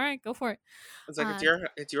 whatever. All right, go for it. It's like Uh,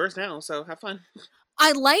 it's yours now, so have fun.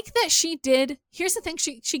 I like that she did. Here's the thing: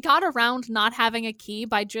 she got around not having a key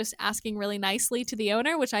by just asking really nicely to the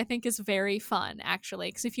owner, which I think is very fun, actually.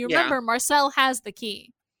 Because if you Yeah. remember, Marcel has the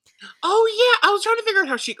key. Oh yeah, I was trying to figure out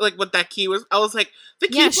how she what that key was. I was like, the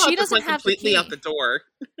key Yeah, fob she just doesn't went have the completely key. out the door.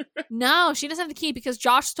 No, she doesn't have the key because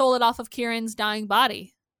Josh stole it off of Kieran's dying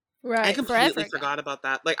body. I Right. completely forever ago. forgot about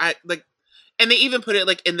that. And they even put it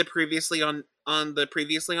like in the previously on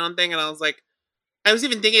thing, and I was like, I was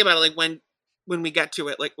even thinking about it like when we get to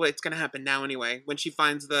it, like what's gonna happen now anyway. When she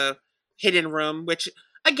finds hidden room, which,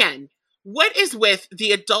 again, what is with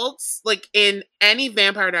the adults, like, in any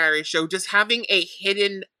Vampire Diaries show, just having a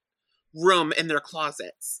hidden room in their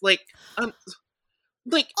closets? Like,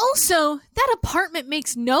 also, that apartment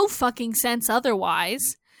makes no fucking sense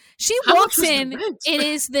otherwise. She How walks much was the in, rent? it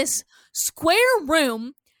is this square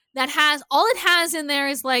room that has, all it has in there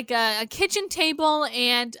is like a kitchen table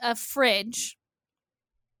and a fridge.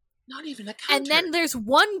 Not even a counter. And then there's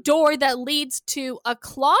one door that leads to a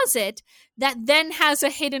closet that then has a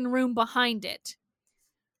hidden room behind it.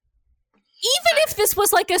 Even if this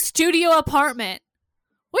was like a studio apartment,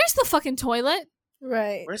 where's the fucking toilet?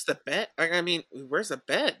 Right. Where's the bed? I mean, where's the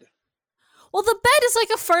bed? Well, the bed is like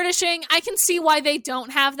a furnishing. I can see why they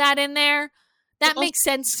don't have that in there. That Well, makes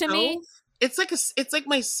sense to me. It's like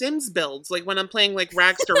my Sims builds. Like when I'm playing like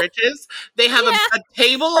Rags to Riches, they have Yeah. a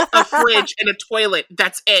table, a fridge, and a toilet.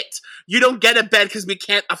 That's it. You don't get a bed because we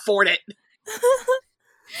can't afford it.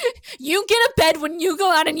 You get a bed when you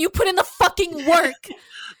go out and you put in the fucking work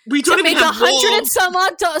We to don't even make have 100 and walls. some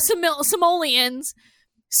odd simoleons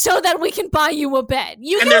so that we can buy you a bed.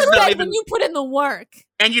 You And get there's a not bed even- when you put in the work.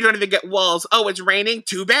 And you don't even get walls. Oh, it's raining?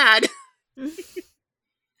 Too bad.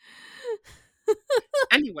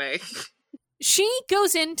 Anyway. She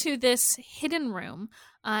goes into this hidden room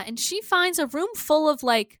and she finds a room full of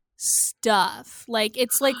like stuff. Like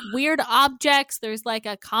it's like weird objects. There's like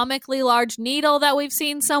a comically large needle that we've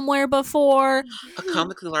seen somewhere before. A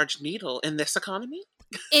comically large needle in this economy?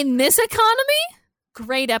 In this economy?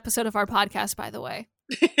 Great episode of our podcast, by the way.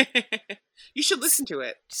 You should listen to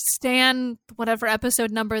it. Stan, whatever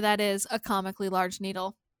episode number that is, a comically large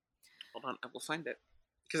needle. Hold on, I will find it.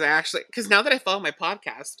 Because now that I follow my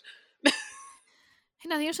podcast, Hey,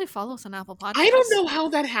 now they usually follow us on Apple Podcasts. I don't know how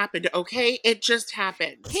that happened, okay? It just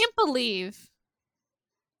happened. Can't believe.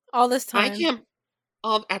 All this time. I can't.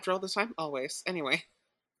 After all this time, always. Anyway,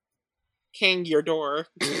 King, your door.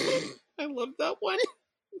 I love that one.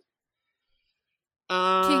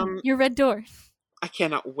 King, your red door. I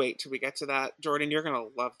cannot wait till we get to that, Jordan. You're gonna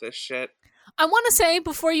love this shit. I want to say,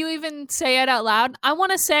 before you even say it out loud, I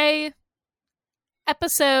want to say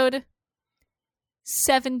episode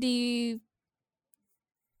 74.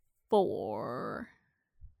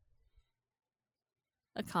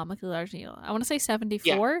 A comically large needle. I want to say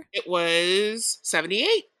 74. It was 78.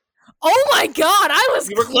 Oh my god, I was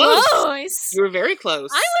You were close. close. You were very close.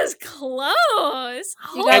 I was close.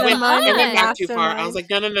 You Hold got I went, mine I and went a back too far. I mastermind. was like,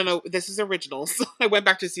 no. This is originals. I went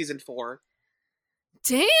back to season 4.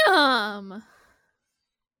 Damn.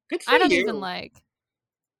 Good for I don't you.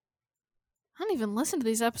 even listen to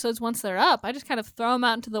these episodes once they're up. I just kind of throw them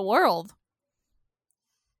out into the world.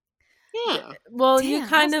 Yeah. Well, Damn, you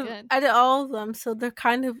kind that's of good. edit all of them, so they're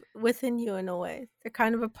kind of within you in a way. They're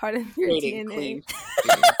kind of a part of your Rating DNA. queen.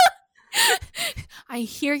 I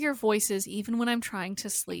hear your voices even when I'm trying to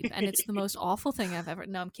sleep, and it's the most awful thing I've ever.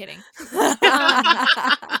 No, I'm kidding.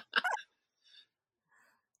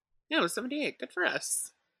 Yeah, it was 78. Good for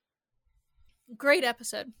us. Great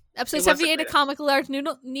episode. Episode It was a 78 great of Comical Large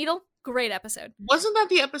Needle. Great episode. Wasn't that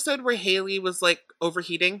the episode where Haley was like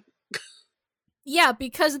overheating? Yeah,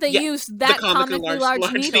 because they Yeah, used that the comically comically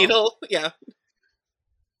large needle. Yeah.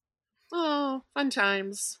 Oh, fun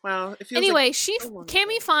times. Wow. It feels Anyway, like so long ago.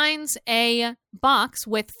 Cammy finds a box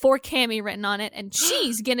with "For Cammy" written on it, and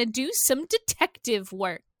she's gonna do some detective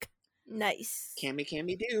work. Nice. Cammy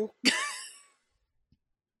do.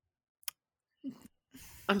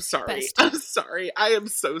 I'm sorry. Best. I'm sorry. I am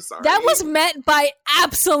so sorry. That was met by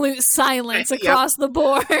absolute silence Yep. across the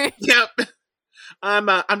board. Yep. I'm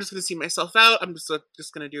just gonna see myself out. I'm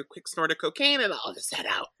just gonna do a quick snort of cocaine and I'll just head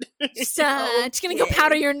out. Just gonna go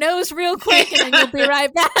powder your nose real quick, and then you'll be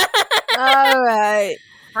right back. All right.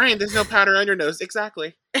 Brian, there's no powder on your nose.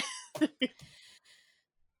 Exactly.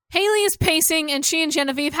 Haley is pacing, and she and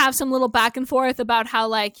Genevieve have some little back and forth about how,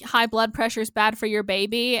 like, high blood pressure is bad for your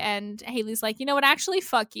baby. And Haley's like, you know what? Actually,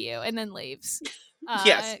 fuck you. And then leaves.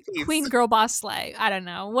 Yes, please. Queen girl boss slay. I don't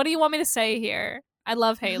know. What do you want me to say here? I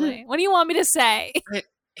love Haley. What do you want me to say?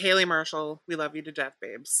 Haley Marshall, we love you to death,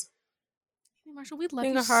 babes. Haley Marshall, we love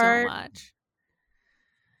Queen you of so Heart. much.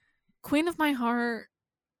 Queen of my heart.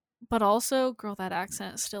 But also, girl, that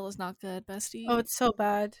accent still is not good, bestie. Oh, it's so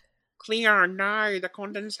bad. Clear now the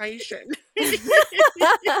condensation.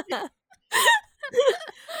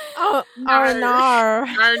 Oh, Nar. nar.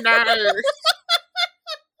 no.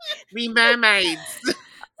 We mermaids.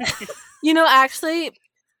 You know, actually,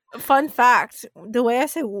 fun fact: the way I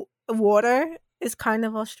say water is kind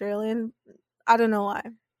of Australian. I don't know why.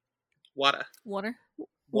 Water. Water.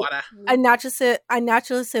 Water. I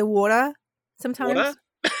naturally say water sometimes. Water?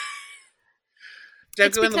 Don't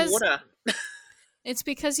It's go in the because- water. It's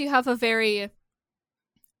because you have a very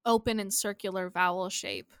open and circular vowel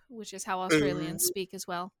shape, which is how Australians speak as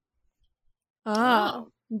well. Oh.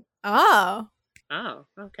 Oh. Oh,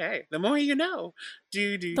 okay. The more you know.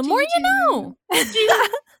 The more you know.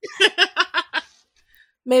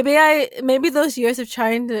 Maybe those years of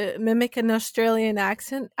trying to mimic an Australian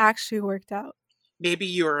accent actually worked out. Maybe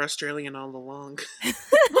you were Australian all along.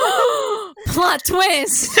 Plot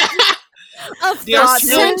twist of The the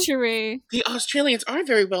Australian- century. The Australians are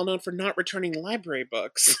very well known for not returning library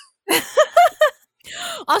books.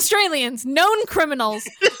 Australians, known criminals.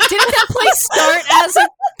 Didn't that place start as a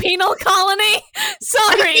penal colony?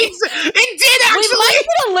 Sorry. It did We might actually!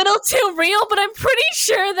 be a little too real, but I'm pretty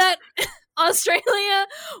sure that Australia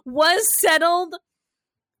was settled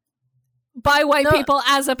by white people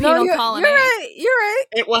as a penal colony. You're right. You're right.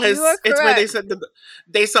 It was. You are It's where they correct. said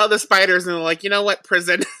they saw the spiders and were like, you know what,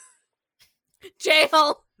 prison,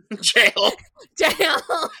 Jail. jail. Jail.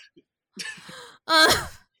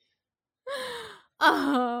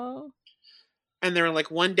 Oh. And they were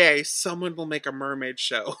like, one day someone will make a mermaid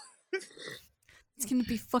show. It's gonna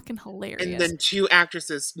be fucking hilarious. And then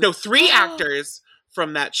three actors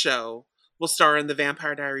from that show will star in the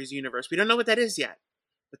Vampire Diaries universe. We don't know what that is yet,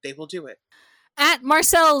 but they will do it. At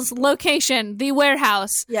Marcel's location, the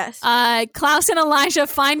warehouse, Yes. Klaus and Elijah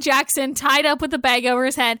find Jackson tied up with a bag over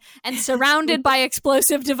his head and surrounded by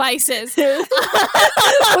explosive devices. When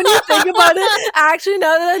you think about it, actually,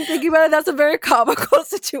 now that I'm thinking about it, that's a very comical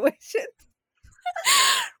situation.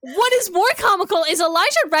 What is more comical is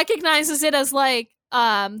Elijah recognizes it as like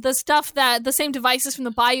the same devices from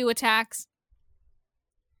the Bayou attacks.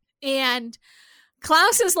 And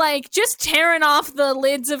Klaus is like just tearing off the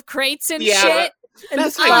lids of crates and shit. And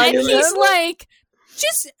That's just like- finding And he's them. like,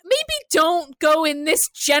 just maybe don't go in this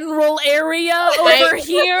general area over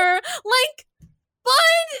here. Like,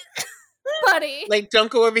 buddy. Like,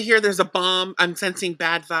 don't go over here. There's a bomb. I'm sensing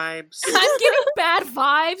bad vibes. I'm getting bad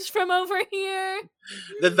vibes from over here.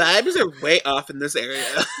 The vibes are way off in this area.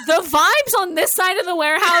 The vibes on this side of the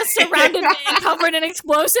warehouse surrounded and covered in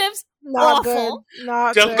explosives. Not awful. good.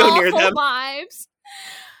 Not Don't good. go near Awful them. vibes.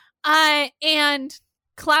 And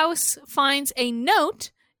Klaus finds a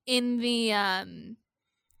note in the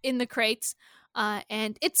crates,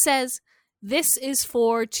 and it says, "This is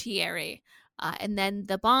for Thierry." And then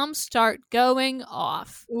the bombs start going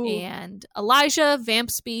off, Ooh. and Elijah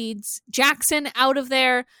vamp speeds Jackson out of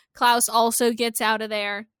there. Klaus also gets out of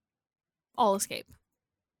there. All escape.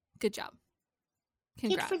 Good job. Good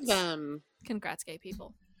Congrats. for them. Congrats, gay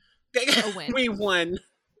people. A win. We won.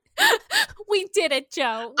 We did it,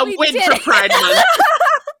 Joe. A We win did for it. Pride Month.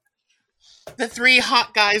 The three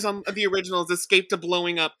hot guys on the originals escaped a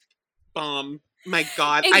blowing up bomb. My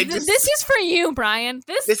God, This is for you, Brian.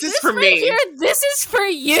 This is for me. right here, this is for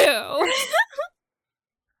you.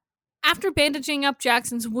 After bandaging up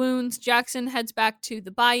Jackson's wounds, Jackson heads back to the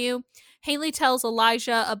bayou. Haley tells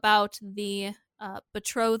Elijah about the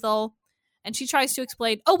betrothal, and she tries to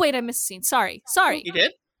explain. Oh wait, I missed a scene. Sorry. You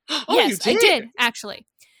did? Oh, Yes, you I did, actually.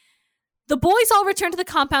 The boys all return to the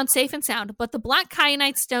compound safe and sound, but the black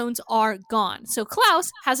kyanite stones are gone. So Klaus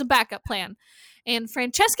has a backup plan. And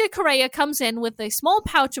Francesca Correa comes in with a small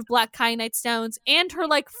pouch of black kyanite stones and her,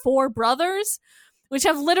 4 brothers, which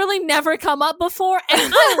have literally never come up before.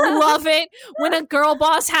 And I love it when a girl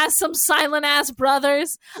boss has some silent-ass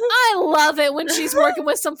brothers. I love it when she's working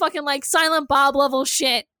with some fucking, Silent Bob level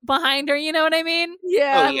shit behind her. You know what I mean?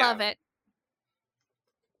 Yeah. Oh, I yeah. love it.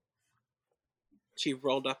 She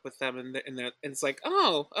rolled up with them, and it's like,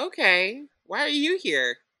 oh, okay. Why are you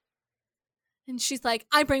here? And she's like,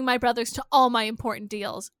 I bring my brothers to all my important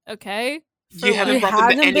deals, okay? For You what? haven't We brought them to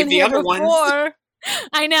haven't any of been the here other ones. before.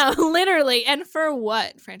 I know, literally. And for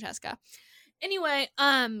what, Francesca? Anyway,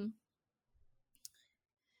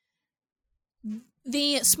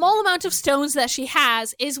 the small amount of stones that she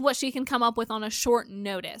has is what she can come up with on a short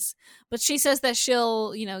notice. But she says that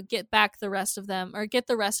she'll, get back the rest of them, or get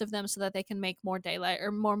the rest of them so that they can make more daylight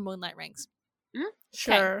or more moonlight rings.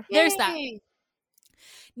 Sure. There's that. Yay.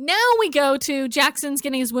 Now we go to Jackson's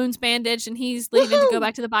getting his wounds bandaged and he's leaving to go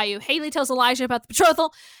back to the bayou. Haley tells Elijah about the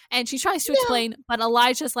betrothal and she tries to explain, but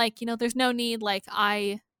Elijah's like, there's no need.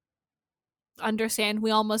 I understand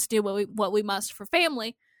we all must do what we must for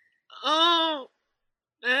family. Oh.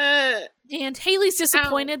 And Haley's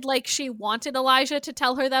disappointed, she wanted Elijah to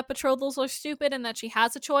tell her that betrothals are stupid and that she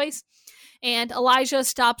has a choice. And Elijah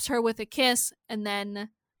stops her with a kiss and then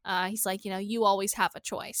he's like, you always have a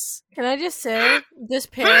choice. Can I just say, this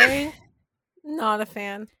pairing, not a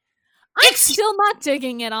fan. I'm still not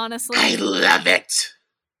digging it, honestly. I love it.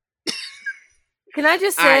 Can I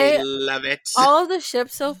just I say, love it. all of the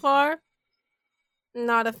ships so far,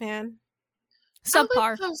 Not a fan. Subpar. I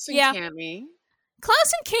like Klaus and Yeah. Cammy.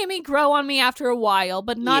 Klaus and Cammy grow on me after a while,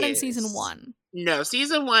 but not in Yes. season 1. No,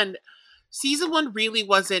 season one really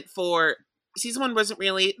wasn't for. Season 1 wasn't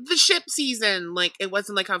really the ship season. Like, it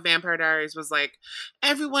wasn't like how Vampire Diaries was like,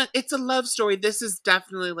 everyone, it's a love story. This is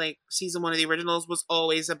definitely like season 1 of the originals was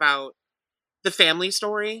always about the family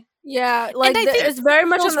story. Yeah, like I think it's very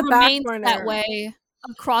much on the back remains burner. that way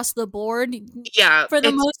across the board. Yeah. For the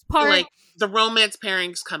it's most part. like the romance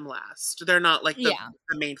pairings come last. They're not like the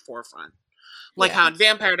main forefront. Like how in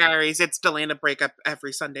Vampire Diaries, it's Delana breakup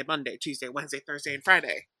every Sunday, Monday, Tuesday, Wednesday, Thursday, and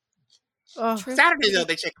Friday. Oh, Saturday, though,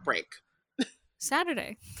 they take a break.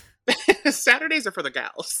 Saturday. Saturdays are for the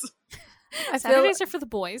gals. Saturdays are for the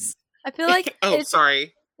boys. I feel like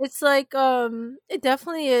sorry. It's like it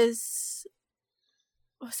definitely is.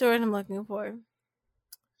 What's the word I'm looking for?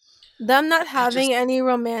 Them not having any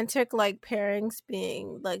romantic like pairings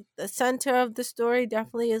being like the center of the story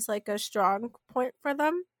definitely is like a strong point for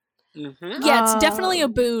them. Mm-hmm. Yeah, it's definitely a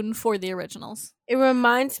boon for the originals. It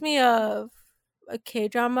reminds me of a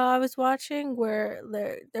K-drama I was watching where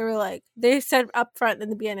they were like, they said up front in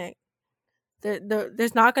the beginning,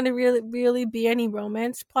 there's not going to really be any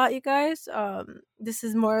romance plot, you guys. This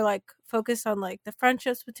is more like focused on like the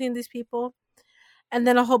friendships between these people. And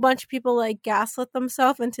then a whole bunch of people like gaslit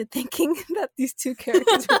themselves into thinking that these two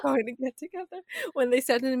characters were going to get together when they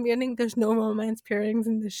said in the beginning there's no romance pairings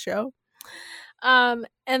in this show. And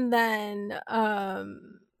then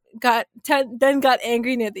got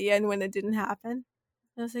angry near the end when it didn't happen.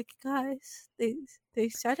 I was like, guys, they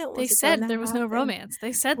said it was. They said there was no romance.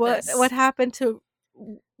 They said what this. What happened to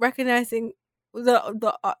recognizing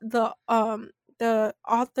the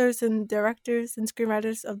authors and directors and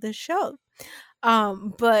screenwriters of this show?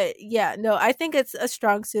 But yeah, no, I think it's a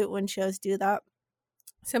strong suit when shows do that,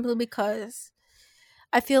 simply because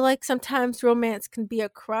I feel like sometimes romance can be a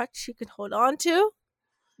crutch you can hold on to.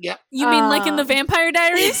 Yeah. You mean like in the Vampire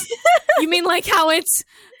Diaries? You mean like how it's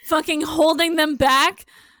fucking holding them back?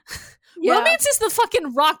 Yeah. Romance is the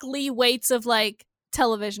fucking Rock Lee weights of like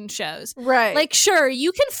television shows. Right. Like, sure,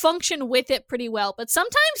 you can function with it pretty well, but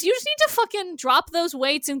sometimes you just need to fucking drop those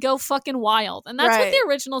weights and go fucking wild. And that's what the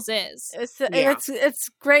originals is. It's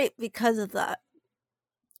great because of that.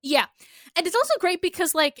 Yeah. And it's also great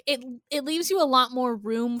because like it leaves you a lot more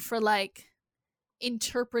room for like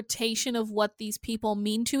interpretation of what these people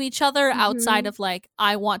mean to each other outside of like,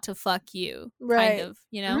 I want to fuck you, kind of,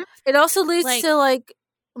 you know? It also leads to like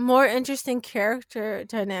more interesting character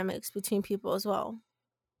dynamics between people as well.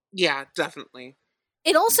 Yeah, definitely.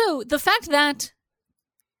 It also, the fact that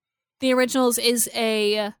the originals is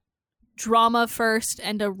a drama first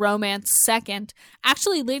and a romance second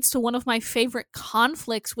actually leads to one of my favorite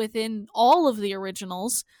conflicts within all of the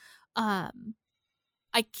originals.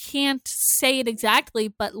 I can't say it exactly,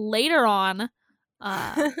 but later on,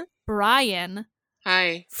 Brian,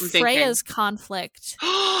 Freya's conflict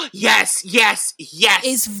yes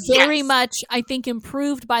is very much, I think,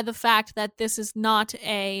 improved by the fact that this is not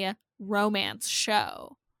a romance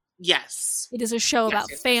show. Yes. It is a show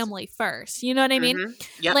about family first. You know what I mean?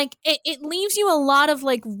 Yep. Like, it leaves you a lot of,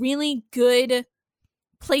 like, really good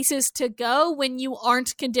places to go when you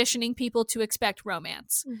aren't conditioning people to expect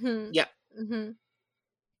romance. Yep.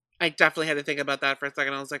 I definitely had to think about that for a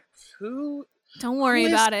second. I was like, who? Don't worry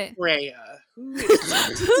about it. Freya? Who is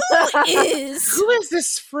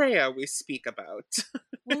this Freya we speak about?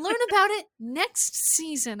 We'll learn about it next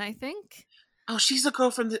season, I think. Oh, she's a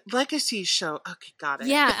girl from the Legacy show. Okay, got it.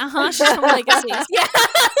 Yeah, she's from Legacy. Yeah.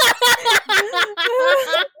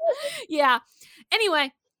 Yeah.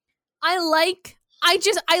 Anyway, I like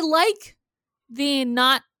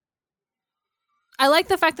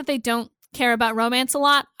the fact that they don't care about romance a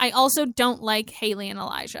lot. I also don't like Haley and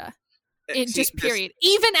Elijah. Period.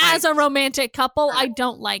 Even as a romantic couple, I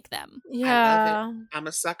don't like them. Yeah. I'm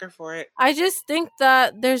a sucker for it. I just think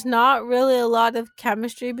that there's not really a lot of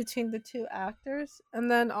chemistry between the two actors. And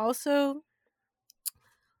then also,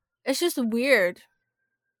 it's just weird.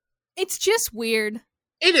 It's just weird.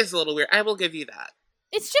 It is a little weird. I will give you that.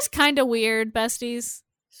 It's just kind of weird, besties.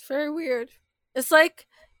 It's very weird. It's like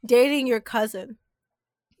dating your cousin.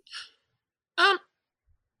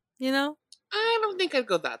 You know? I don't think I'd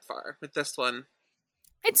go that far with this one.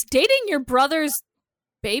 It's dating your brother's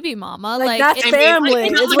baby mama. Like that's family.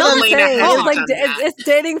 It's what I'm saying. It's like it's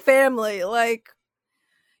dating family. Like,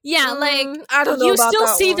 yeah, like I don't know. You about still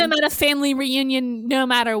that see one. them at a family reunion, no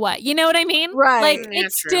matter what. You know what I mean? Right. Like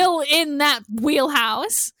it's still in that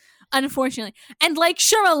wheelhouse. Unfortunately. And like,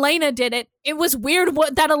 sure, Elena did it. It was weird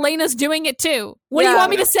that Elena's doing it too. What do you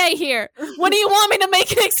want me to say here? What do you want me to make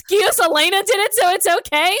an excuse? Elena did it, so it's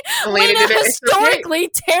okay? Elena historically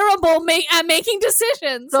terrible at making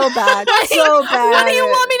decisions. So bad. So bad. What do you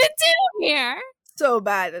want me to do here? So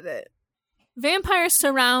bad at it. Vampires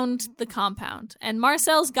surround the compound, and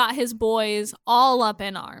Marcel's got his boys all up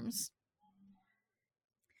in arms.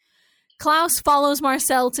 Klaus follows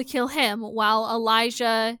Marcel to kill him, while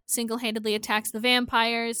Elijah single-handedly attacks the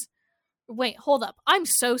vampires. Wait, hold up. I'm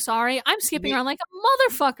so sorry. I'm skipping around like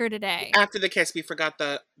a motherfucker today. After the kiss, we forgot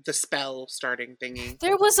the spell starting thingy.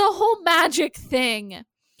 There was a whole magic thing.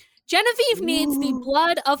 Genevieve needs the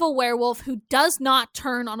blood of a werewolf who does not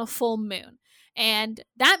turn on a full moon. And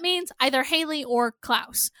that means either Haley or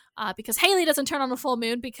Klaus. Because Haley doesn't turn on a full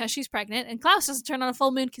moon because she's pregnant, and Klaus doesn't turn on a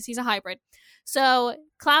full moon because he's a hybrid. So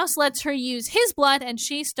Klaus lets her use his blood, and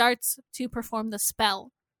she starts to perform the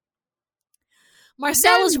spell.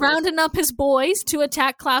 Marcel is rounding up his boys to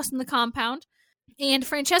attack Klaus in the compound, and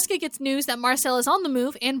Francesca gets news that Marcel is on the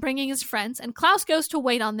move and bringing his friends, and Klaus goes to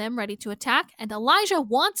wait on them, ready to attack, and Elijah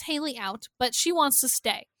wants Haley out, but she wants to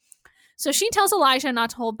stay. So she tells Elijah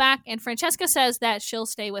not to hold back, and Francesca says that she'll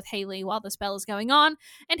stay with Haley while the spell is going on,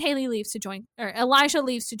 and Elijah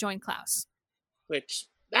leaves to join Klaus. Which,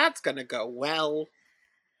 that's gonna go well.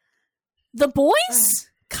 The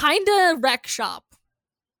boys kinda wreck shop,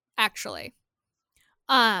 actually.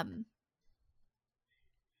 The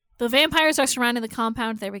vampires are surrounding the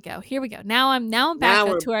compound. There we go. Here we go. Now I'm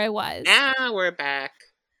back to where I was. Now we're back.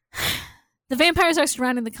 The vampires are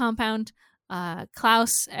surrounding the compound.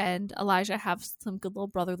 Klaus and Elijah have some good little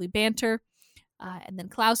brotherly banter. And then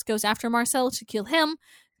Klaus goes after Marcel to kill him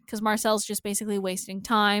because Marcel's just basically wasting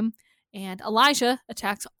time. And Elijah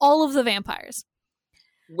attacks all of the vampires.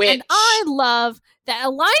 And I love that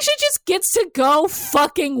Elijah just gets to go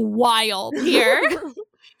fucking wild here.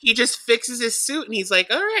 He just fixes his suit and he's like,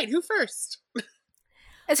 all right, who first?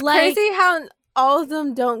 It's crazy how all of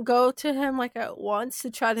them don't go to him like at once to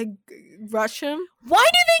try to rush him. Why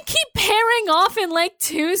do they keep pairing off in like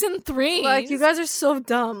 2s and 3s? Like, you guys are so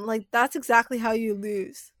dumb. Like, that's exactly how you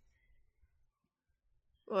lose.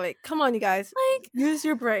 Like, come on, you guys. Like, use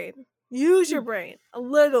your brain. Use your brain a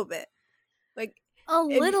little bit. Like,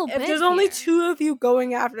 if there's only 2 of you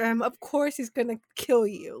going after him, of course he's gonna kill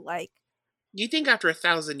you. Like, you think after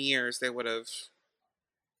 1,000 years they would have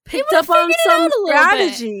picked up on some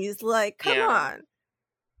strategies? Like, come on.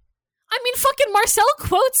 I mean, fucking Marcel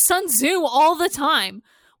quotes Sun Tzu all the time.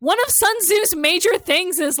 One of Sun Tzu's major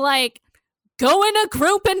things is like, go in a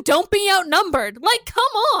group and don't be outnumbered. Like, come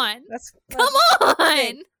on. Come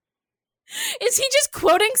on. Is he just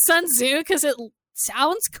quoting Sun Tzu because it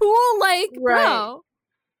sounds cool? Like, bro.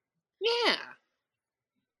 Yeah.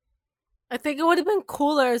 I think it would have been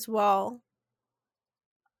cooler as well.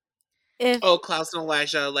 Klaus and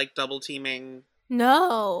Elijah like double teaming.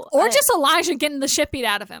 No. Or just Elijah getting the shit beat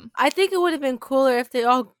out of him. I think it would have been cooler if they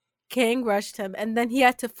all gang rushed him and then he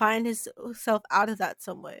had to find himself out of that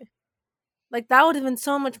some way. Like, that would have been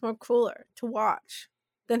so much more cooler to watch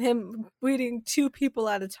than him beating 2 people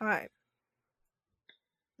at a time.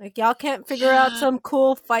 Like, y'all can't figure out some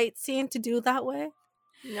cool fight scene to do that way?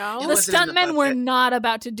 No. The stuntmen were not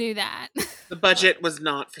about to do that. The budget was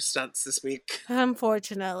not for stunts this week.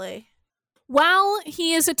 Unfortunately. While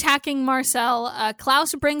he is attacking Marcel,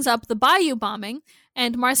 Klaus brings up the Bayou bombing,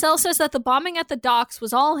 and Marcel says that the bombing at the docks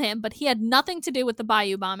was all him, but he had nothing to do with the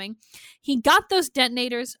Bayou bombing. He got those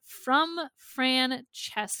detonators from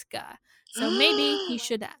Francesca, so maybe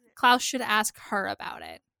Klaus should ask her about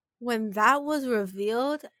it. When that was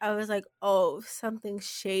revealed, I was like, oh, something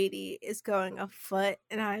shady is going afoot,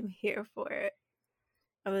 and I'm here for it.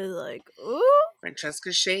 I was like, ooh.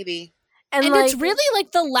 Francesca's shady. And it's really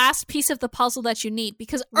like the last piece of the puzzle that you need,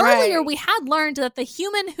 because earlier we had learned that the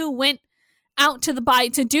human who went out to the bayou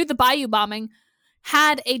to do the Bayou bombing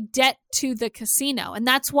had a debt to the casino, and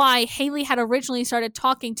that's why Haley had originally started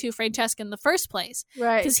talking to Francesca in the first place,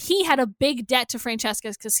 right? Because he had a big debt to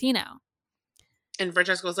Francesca's casino. And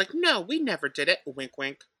Francesca was like, "No, we never did it." Wink,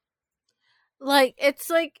 wink. Like, it's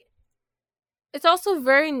also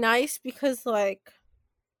very nice because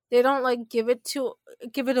they don't give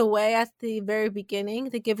it away at the very beginning.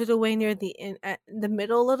 They give it away near at the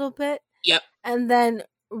middle a little bit. Yep. And then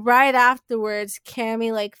right afterwards,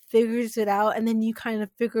 Cammy figures it out, and then you kind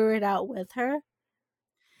of figure it out with her.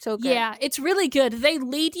 So good. Yeah, it's really good. They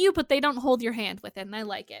lead you, but they don't hold your hand with it, and I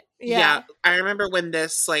like it. Yeah. I remember when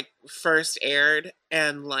this first aired,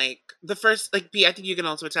 and the first B, I think you can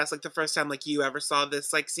also attest the first time you ever saw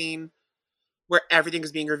this scene where everything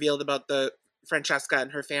is being revealed about the Francesca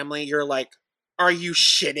and her family. You're like, are you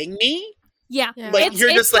shitting me? Yeah. Like, you're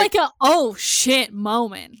it's just like a oh shit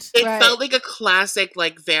moment. It Right. felt like a classic,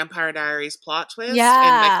 like, Vampire Diaries plot twist.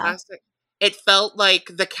 Yeah. And it felt like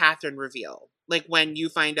the Catherine reveal. Like, when you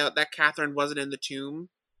find out that Catherine wasn't in the tomb.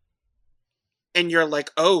 And you're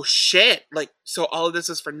like, oh shit. Like, so all of this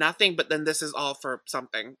is for nothing, but then this is all for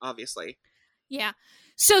something, obviously. Yeah.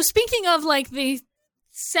 So speaking of, like, the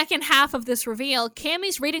second half of this reveal,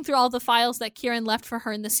 Cammie's reading through all the files that Kieran left for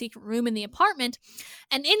her in the secret room in the apartment,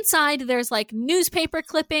 and inside there's, like, newspaper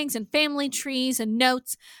clippings and family trees and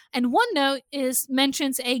notes, and one note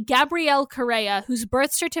mentions a Gabrielle Correa whose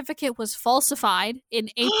birth certificate was falsified in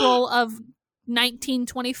April of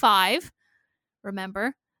 1925.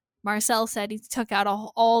 Remember, Marcel said he took out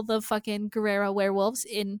all the fucking Guerrero werewolves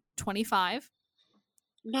in 25.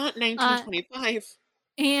 Not 1925.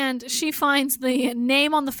 And she finds the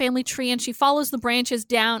name on the family tree, and she follows the branches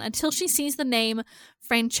down until she sees the name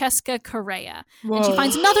Francesca Correa. Whoa. And she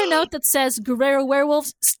finds another note that says Guerrero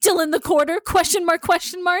werewolves still in the quarter, question mark,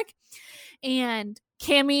 question mark. And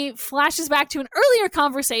Cammie flashes back to an earlier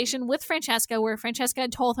conversation with Francesca where Francesca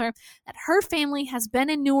had told her that her family has been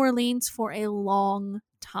in New Orleans for a long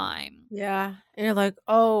time. Yeah. And you're like,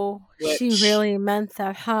 oh, she Which- really meant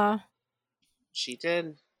that, huh? She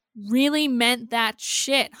did. Really meant that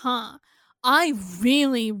shit, huh? I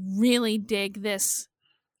really, really dig this.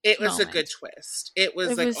 It was moment. a good twist. It was,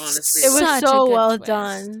 It like, was, honestly. it was Such a so good well twist.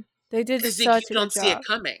 done. They did Because such you a don't good see job. it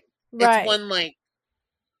coming. Right. It's one, like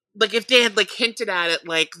if they had, like, hinted at it,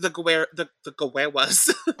 like, the Guerreros.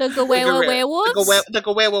 The Guerrero werewolves? The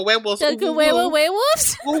Guerrero werewolves. The Guerrero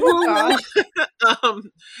werewolves? Ooh. God.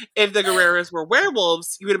 If the Guerreros were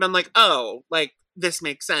werewolves, you would have been like, oh, like, this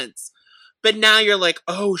makes sense. But now you're like,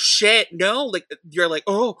 oh shit, no, like, you're like,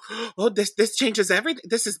 oh, this changes everything.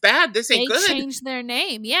 This is bad. This ain't They good. changed their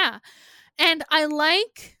name, yeah. And I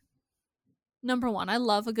like, number one, I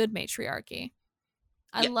love a good matriarchy.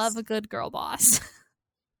 I Yes. love a good girl boss.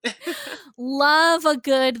 Love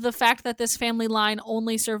the fact that this family line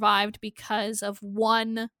only survived because of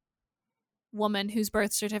one woman whose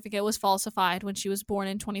birth certificate was falsified when she was born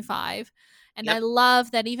in 25. And Yep. I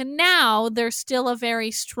love that even now there's still a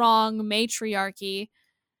very strong matriarchy.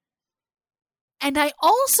 And I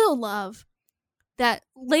also love that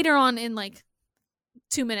later on in, like,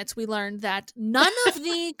 2 minutes we learned that none of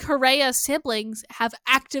the Correa siblings have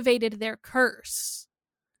activated their curse.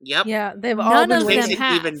 Yep. Yeah, they've None all of been them Makes waiting. it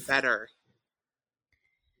have. even better.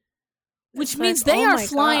 Which It's means like, they oh are my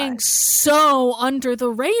flying God. so under the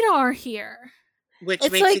radar here. Which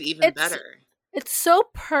It's makes like- it even it's- better. It's so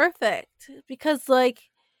perfect because, like,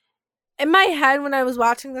 in my head when I was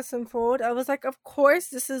watching this unfold, I was like, of course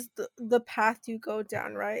this is the path you go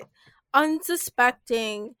down, right?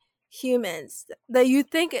 Unsuspecting humans that you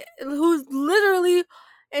think whose literally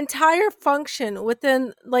entire function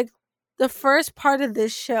within, like, the first part of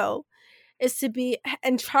this show is to be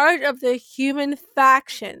in charge of the human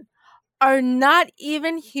faction are not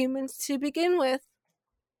even humans to begin with.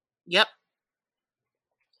 Yep.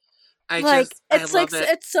 I Like, love it.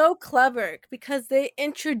 it's so clever because they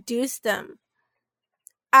introduce them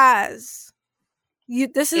as you.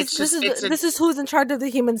 This is this is who's in charge of the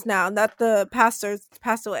humans now that the pastors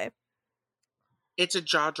passed away, It's a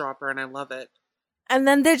jaw dropper, and I love it. and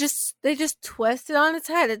then they just twist it on its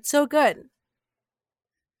head. It's so good.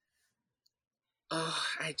 Oh,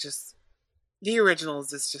 the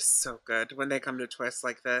originals is just so good when they come to twists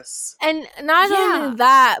like this. And not Yeah. only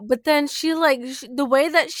that, but then she, like, the way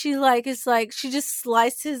that she, like, is like, she just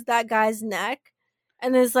slices that guy's neck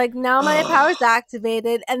and is like, now my power's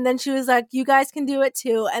activated. And then she was like, you guys can do it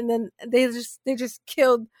too. And then they just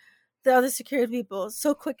killed the other security people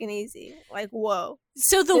so quick and easy. Like, whoa.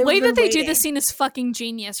 So the They've way that been they do waiting. this scene is fucking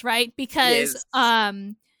genius, right? Because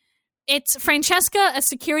Yes. it's Francesca, a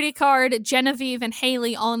security guard, Genevieve, and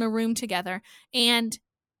Haley all in a room together. And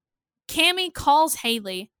Cammie calls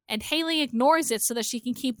Haley, and Haley ignores it so that she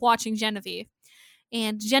can keep watching Genevieve.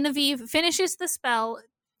 And Genevieve finishes the spell.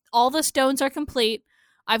 All the stones are complete.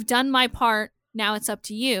 I've done my part. Now it's up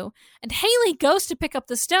to you. And Haley goes to pick up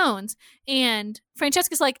the stones, and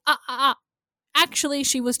Francesca's like, actually,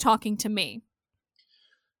 she was talking to me.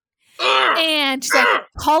 And she's like,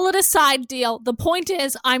 call it a side deal. The point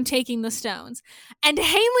is, I'm taking the stones. And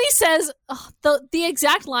Haley says, the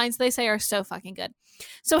exact lines they say are so fucking good.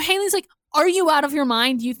 So Haley's like, are you out of your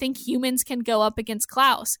mind? You think humans can go up against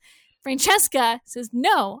Klaus? Francesca says,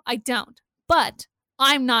 no, I don't. But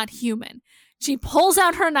I'm not human. She pulls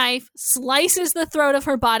out her knife, slices the throat of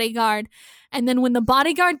her bodyguard, and then when the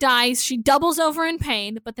bodyguard dies, she doubles over in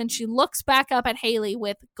pain, but then she looks back up at Haley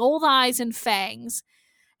with gold eyes and fangs.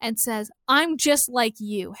 and says, "I'm just like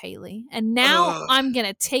you, Haley, and now Ugh. I'm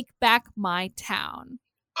gonna take back my town."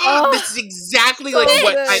 This is exactly so like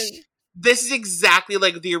what good. this is exactly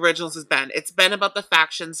like the originals has been. It's been about the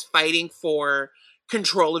factions fighting for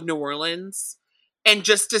control of New Orleans, and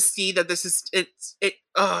just to see that this is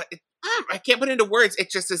I can't put it into words. It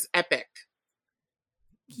just is epic.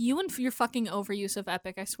 You and your fucking overuse of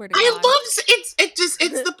epic, I swear to I God. love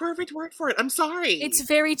it's the perfect word for it. I'm sorry. It's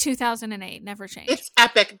very 2008, never changed. It's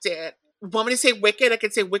epic, dude. Want me to say wicked? I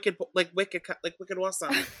could say wicked, like wicked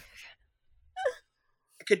awesome. I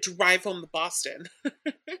could drive home to Boston.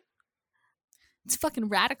 It's fucking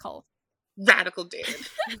radical. Radical, dude.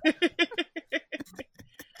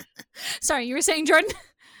 Sorry, you were saying, Jordan?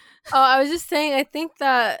 Oh, I was just saying, I think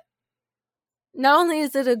that not only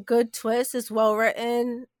is it a good twist, it's well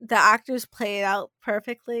written, the actors play it out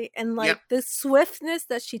perfectly, and like the swiftness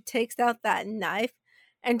that she takes out that knife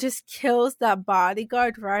and just kills that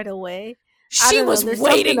bodyguard right away. She was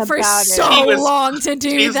waiting for so long to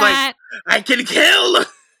do that. Like, I can kill.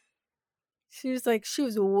 She was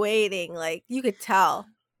waiting, like you could tell.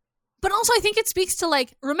 But also, I think it speaks to,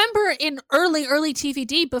 like, remember in early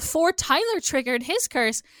TVD, before Tyler triggered his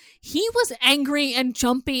curse, he was angry and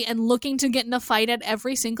jumpy and looking to get in a fight at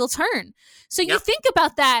every single turn. So you think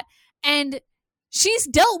about that, and she's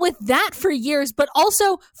dealt with that for years, but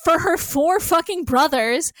also for her 4 fucking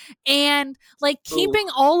brothers, and, like, keeping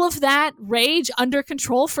all of that rage under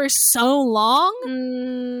control for so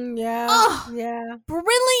long. Yeah. Oh, yeah.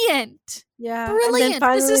 Brilliant. Yeah. Brilliant. And then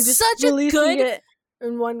finally this is such a good... it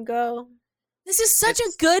in one go. This is such a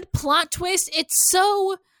good plot twist. It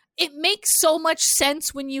makes so much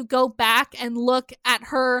sense when you go back and look at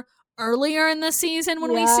her earlier in the season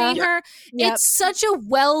when we see her. Yep. It's such a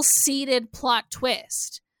well-seated plot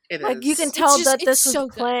twist. It like is. you can tell that this was so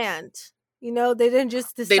planned. You know, they didn't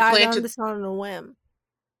just decide on this on a whim.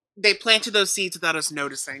 They planted those seeds without us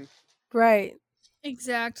noticing. Right.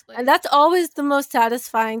 Exactly. And that's always the most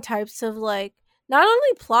satisfying types of, like, not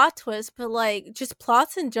only plot twists, but like just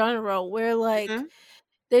plots in general, where like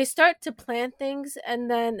they start to plan things,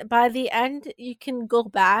 and then by the end you can go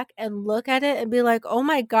back and look at it and be like, oh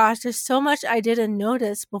my gosh, there's so much I didn't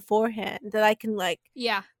notice beforehand that I can like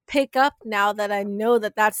pick up now that I know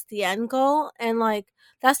that that's the end goal. And like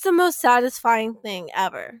that's the most satisfying thing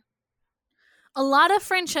ever. A lot of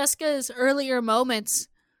Francesca's earlier moments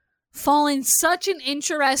fall in such an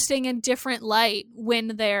interesting and different light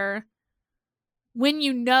when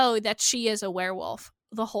you know that she is a werewolf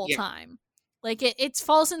the whole time. Like, it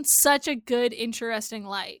falls in such a good, interesting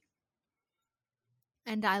light.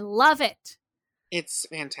 And I love it. It's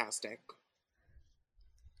fantastic.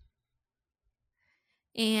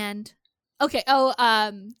 And, okay,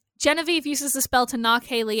 Genevieve uses the spell to knock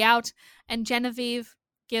Haley out, and Genevieve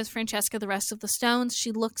gives Francesca the rest of the stones.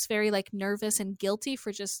 She looks very, like, nervous and guilty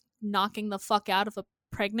for just knocking the fuck out of a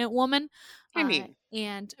pregnant woman.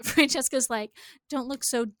 And Francesca's like, don't look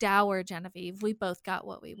so dour, Genevieve. We both got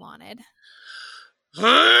what we wanted.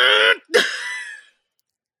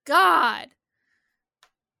 God.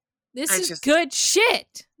 This is good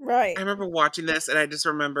shit. Right. I remember watching this, and I just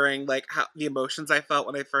remembering like how the emotions I felt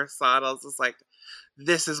when I first saw it. I was just like,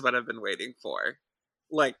 this is what I've been waiting for.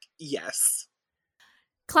 Like, yes.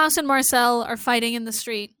 Klaus and Marcel are fighting in the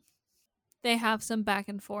street. They have some back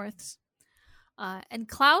and forths. And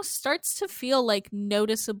Klaus starts to feel like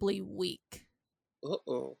noticeably weak.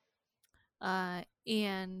 Uh-oh.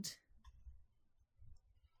 And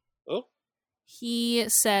he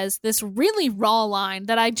says this really raw line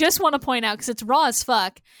that I just want to point out because it's raw as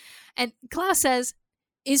fuck. And Klaus says,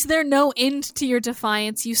 "Is there no end to your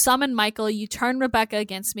defiance? You summon Michael, you turn Rebecca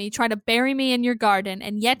against me, try to bury me in your garden,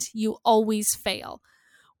 and yet you always fail.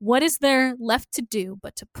 What is there left to do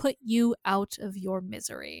but to put you out of your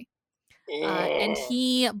misery?" And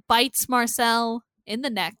he bites Marcel in the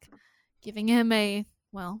neck, giving him a,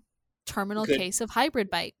 terminal case of hybrid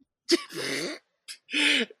bite.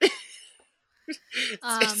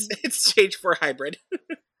 It's stage 4 hybrid.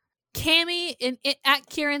 Cammy, at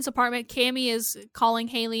Kieran's apartment, Cammy is calling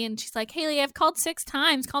Haley, and she's like, "Haley, I've called 6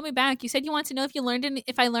 times. Call me back. You said you want to know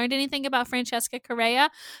if I learned anything about Francesca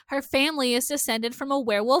Correa. Her family is descended from a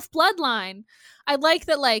werewolf bloodline." I like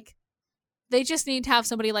that, like, they just need to have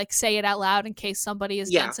somebody, like, say it out loud in case somebody is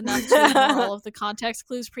dense enough to ignore all of the context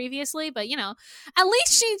clues previously. But, you know, at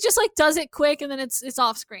least she just, like, does it quick and then it's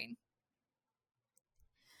off screen.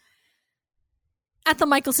 At the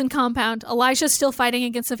Michelson compound, Elijah's still fighting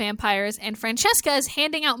against the vampires, and Francesca is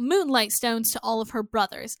handing out moonlight stones to all of her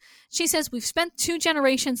brothers. She says, "We've spent 2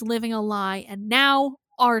 generations living a lie, and now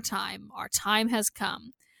our time has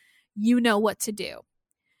come. You know what to do."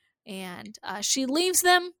 And she leaves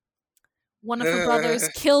them. One of her brothers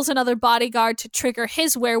kills another bodyguard to trigger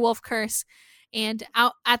his werewolf curse. And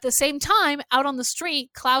out at the same time, out on the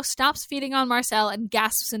street, Klaus stops feeding on Marcel and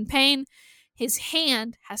gasps in pain. His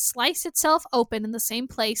hand has sliced itself open in the same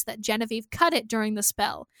place that Genevieve cut it during the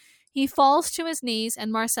spell. He falls to his knees,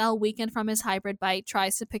 and Marcel, weakened from his hybrid bite,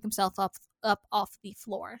 tries to pick himself up off the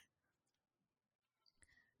floor.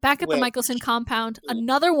 Back at the Michelson compound,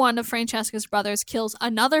 another one of Francesca's brothers kills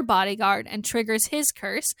another bodyguard and triggers his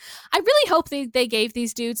curse. I really hope they gave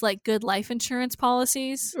these dudes like good life insurance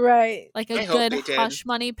policies. Right. Like a good hush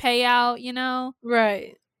money payout, you know?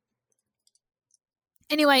 Right.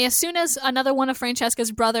 Anyway, as soon as another one of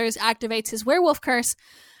Francesca's brothers activates his werewolf curse,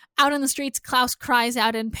 out in the streets, Klaus cries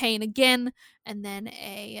out in pain again, and then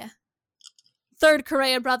a third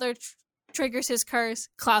Correa brother triggers his curse.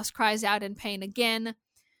 Klaus cries out in pain again.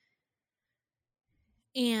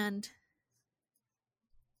 And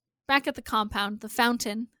back at the compound, the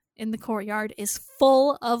fountain in the courtyard is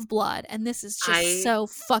full of blood, and this is just so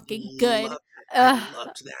fucking good. I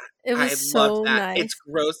loved that. It was so nice. It's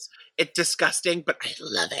gross. It's disgusting, but I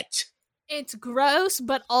love it. It's gross,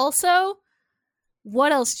 but also,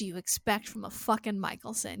 what else do you expect from a fucking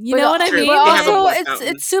Michelson? You know what I mean? But also,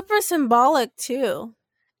 it's super symbolic too.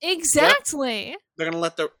 Exactly. Yep. They're gonna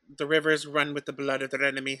let the rivers run with the blood of their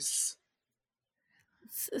enemies.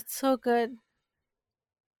 It's so good.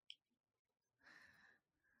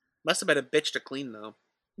 Must have been a bitch to clean, though.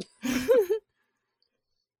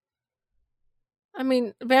 I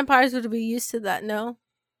mean, vampires would be used to that, no?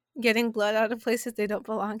 Getting blood out of places they don't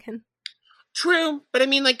belong in. True, but I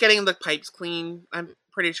mean, like, getting the pipes clean, I'm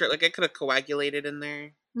pretty sure, like, it could have coagulated in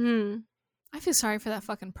there. I feel sorry for that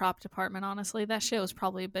fucking prop department, honestly. That shit was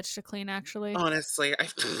probably a bitch to clean, actually. Honestly,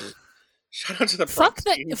 shout out to the fuck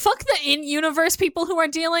the in-universe people who are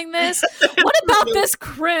dealing this. What about this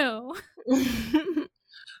crew?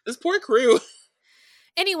 This poor crew.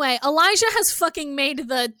 Anyway, Elijah has fucking made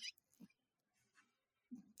the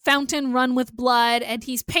fountain run with blood, and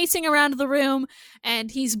he's pacing around the room, and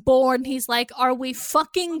he's bored, and he's like, are we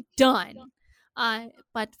fucking done?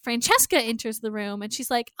 But Francesca enters the room, and she's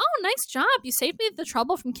like, oh, nice job. You saved me the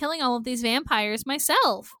trouble from killing all of these vampires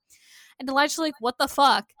myself. And Elijah's like, what the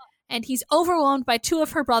fuck? And he's overwhelmed by two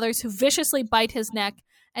of her brothers who viciously bite his neck,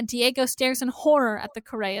 and Diego stares in horror at the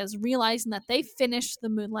Correas, realizing that they finished the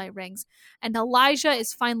Moonlight Rings, and Elijah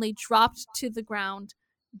is finally dropped to the ground,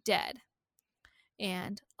 dead.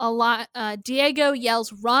 And Diego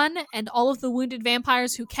yells, run, and all of the wounded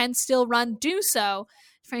vampires who can still run do so.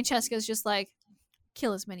 Francesca's just like,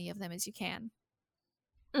 kill as many of them as you can.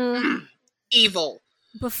 Evil.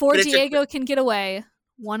 Before Diego can get away,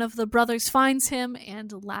 one of the brothers finds him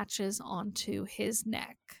and latches onto his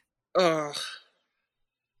neck. Ugh.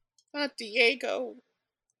 Not Diego.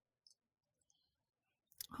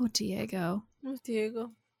 Oh, Diego. Oh,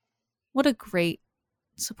 Diego. What a great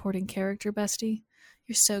supporting character, bestie.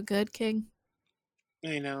 You're so good, King.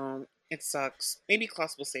 I know. It sucks. Maybe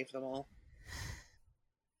Klaus will save them all.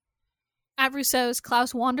 At Rousseau's,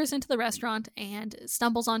 Klaus wanders into the restaurant and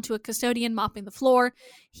stumbles onto a custodian mopping the floor.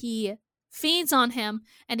 He feeds on him,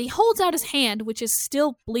 and he holds out his hand, which is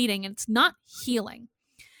still bleeding, and it's not healing.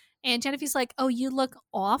 And Genevieve's like, oh, you look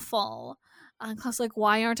awful. And Klaus like,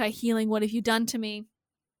 why aren't I healing? What have you done to me?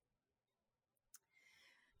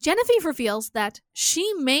 Genevieve reveals that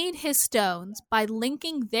she made his stones by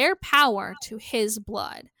linking their power to his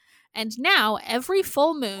blood. And now, every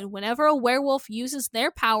full moon, whenever a werewolf uses their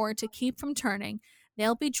power to keep from turning,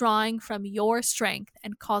 they'll be drawing from your strength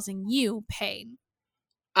and causing you pain.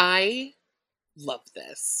 I love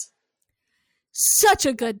this. Such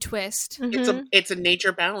a good twist. Mm-hmm. It's a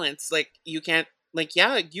nature balance. Like, you can't, like,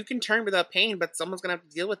 yeah, you can turn without pain, but someone's gonna have to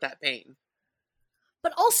deal with that pain.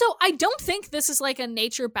 But also, I don't think this is like a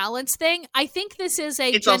nature balance thing. I think this is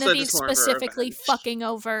a Genevieve specifically fucking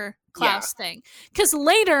over Klaus thing. Because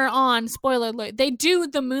later on, spoiler alert, they do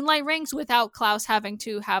the Moonlight Rings without Klaus having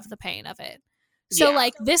to have the pain of it. So,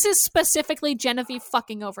 like, this is specifically Genevieve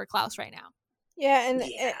fucking over Klaus right now. Yeah, and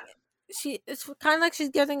it's kind of like she's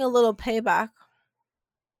getting a little payback.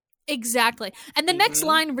 Exactly. And the next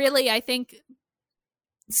line really, I think,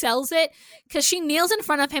 sells it, because she kneels in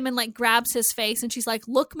front of him and like grabs his face, and she's like,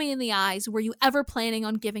 look me in the eyes. Were you ever planning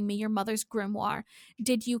on giving me your mother's grimoire?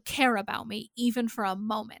 Did you care about me even for a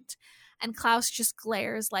moment? And Klaus just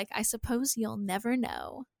glares like, I suppose you'll never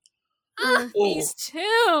know. These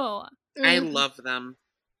two. I love them.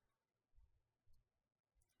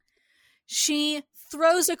 She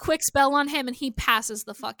throws a quick spell on him and he passes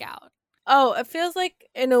the fuck out. Oh, it feels like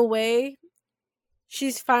in a way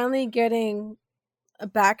she's finally getting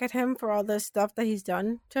back at him for all the stuff that he's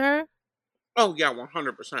done to her. Oh yeah,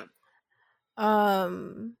 100%.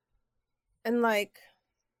 And like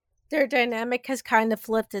their dynamic has kind of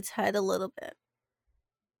flipped its head a little bit.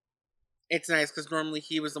 It's nice because normally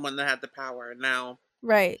he was the one that had the power, and now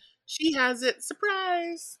Right. she has it.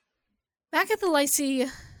 Surprise! Back at the Lycée,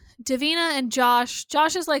 Davina and Josh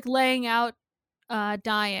is like laying out,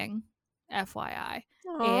 dying, FYI.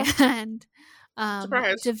 Aw. And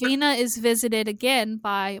Surprise. Davina is visited again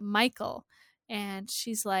by Michael, and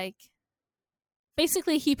she's like,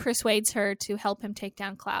 basically he persuades her to help him take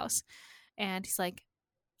down Klaus, and he's like,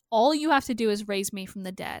 all you have to do is raise me from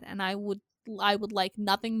the dead, and I would like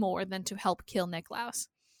nothing more than to help kill Niklaus.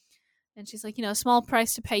 And she's like, small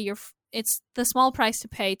price to pay it's the small price to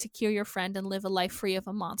pay to cure your friend and live a life free of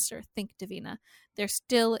a monster. Think, Davina. There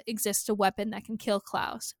still exists a weapon that can kill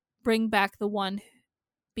Klaus. Bring back the one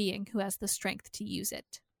being who has the strength to use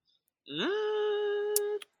it.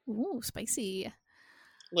 Ooh, spicy. A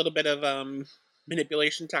little bit of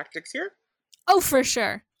manipulation tactics here. Oh, for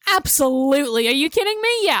sure. Absolutely. Are you kidding me?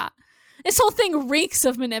 Yeah. This whole thing reeks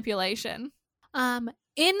of manipulation. In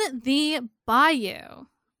the bayou,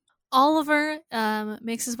 Oliver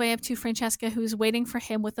makes his way up to Francesca, who's waiting for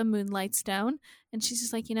him with a moonlight stone. And she's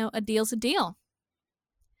just like, a deal's a deal.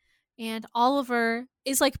 And Oliver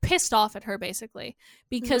is like pissed off at her, basically,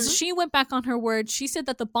 because she went back on her word. She said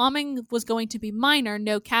that the bombing was going to be minor,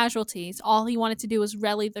 no casualties. All he wanted to do was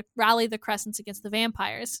rally the Crescents against the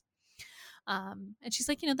vampires. And she's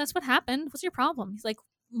like, that's what happened. What's your problem? He's like,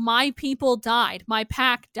 my people died. My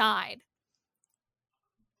pack died.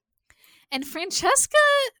 And Francesca,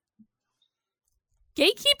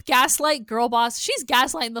 gatekeep, gaslight, girl boss. She's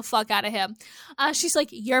gaslighting the fuck out of him. She's like,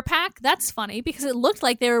 your pack? That's funny because it looked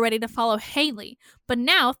like they were ready to follow Haley. But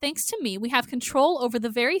now, thanks to me, we have control over the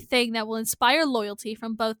very thing that will inspire loyalty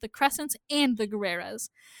from both the Crescents and the Guerreros.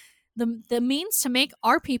 The means to make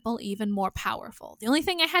our people even more powerful. The only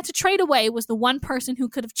thing I had to trade away was the one person who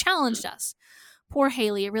could have challenged us. Poor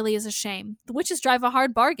Haley, it really is a shame. The witches drive a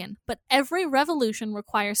hard bargain, but every revolution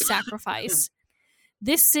requires sacrifice.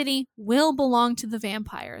 This city will belong to the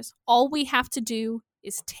vampires. All we have to do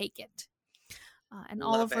is take it. And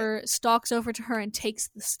Oliver stalks over to her and takes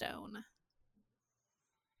the stone.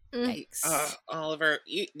 Yikes. Oliver,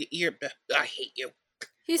 you're I hate you.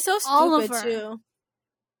 He's so stupid, Oliver. too.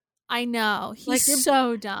 I know. He's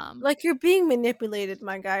so dumb. Like, you're being manipulated,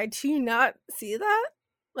 my guy. Do you not see that?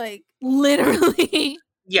 Like, literally.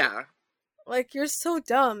 Yeah. Like, you're so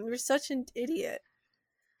dumb. You're such an idiot.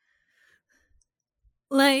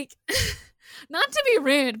 Like, not to be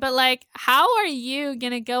rude, but like, how are you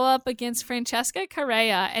gonna go up against Francesca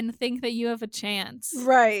Correa and think that you have a chance?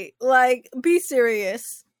 Right. Like, be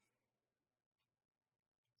serious.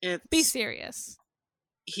 Be serious.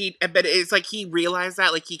 But it's like he realized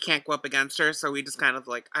that, like, he can't go up against her, so he just kind of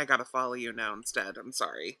like, I gotta follow you now instead. I'm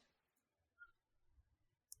sorry.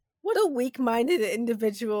 What a weak-minded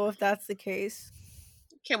individual if that's the case.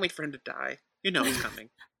 Can't wait for him to die. He's coming.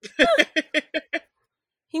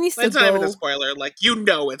 He needs to It's go. not even a spoiler. Like,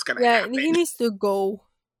 it's gonna happen. He needs to go.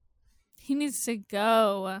 He needs to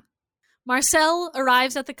go. Marcel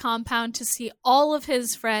arrives at the compound to see all of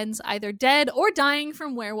his friends either dead or dying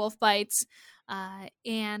from werewolf bites.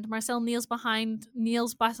 And Marcel kneels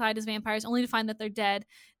beside his vampires, only to find that they're dead.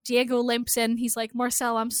 Diego limps in. He's like,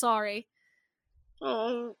 Marcel, I'm sorry.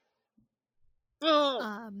 Oh.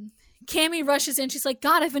 Cammy rushes in. She's like,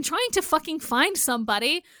 God, I've been trying to fucking find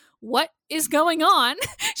somebody. What is going on?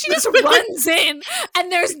 She just runs in,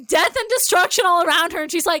 and there's death and destruction all around her.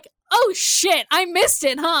 And she's like, oh shit, I missed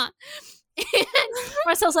it, huh? And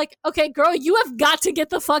Marcel's like, okay, girl, you have got to get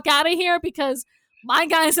the fuck out of here because my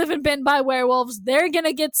guys have been bitten by werewolves. They're going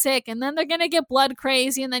to get sick, and then they're going to get blood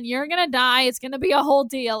crazy, and then you're going to die. It's going to be a whole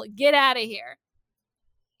deal. Get out of here.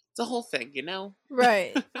 It's a whole thing,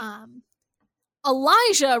 Right.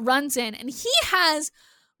 Elijah runs in, and he has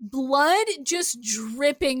blood just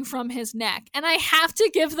dripping from his neck. And I have to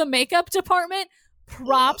give the makeup department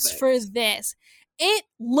props for this. It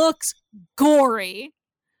looks gory.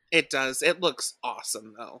 It does. It looks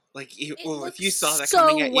awesome, though. Like, if you saw that so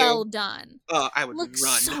coming at you, well done. I would Looks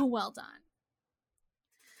run. so well done.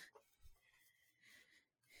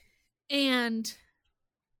 And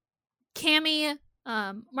Cammy,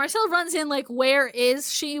 Marcel runs in like, where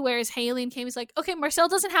is she? Where is Haley? And Cammy's like, okay, Marcel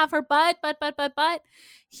doesn't have her, but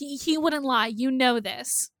he wouldn't lie. You know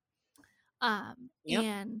this. Yep.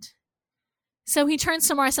 And so he turns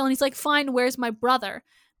to Marcel and he's like, fine, where's my brother?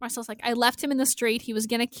 Marcel's like, I left him in the street. He was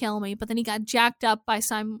gonna kill me, but then he got jacked up by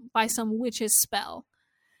some witch's spell.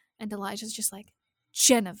 And Elijah's just like,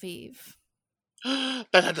 Genevieve. Dun,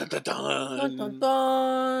 dun, dun, dun, Dun, dun, dun.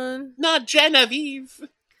 dun. Not Genevieve.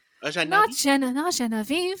 Not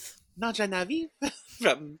Genevieve. Not Genevieve.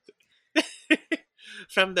 From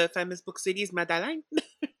from the famous book series Madeline.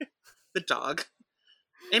 The dog.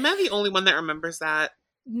 Am I the only one that remembers that?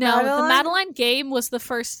 No, the Madeline? Madeline game was the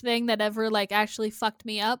first thing that ever like actually fucked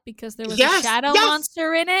me up because there was a Yes, shadow yes.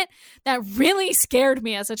 monster in it that really scared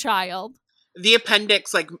me as a child. The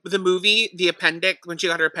appendix, like the movie, the appendix, when she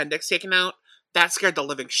got her appendix taken out, that scared the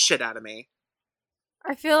living shit out of me.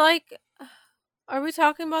 I feel like, are we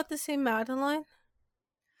talking about the same Madeline?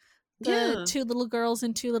 The two little girls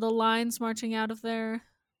in two little lines marching out of their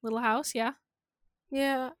little house, yeah.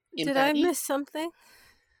 Yeah. In Did I Betty? miss something?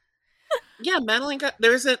 Yeah, Madeline got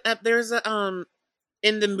there's a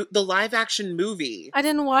in the live action movie. I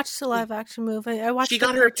didn't watch the live action movie. I watched She the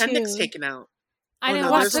got her appendix cartoon. taken out. I Oh, didn't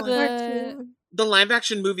no, watch there's Watched the one. cartoon. The live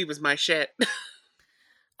action movie was my shit.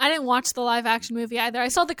 I didn't watch the live action movie either. I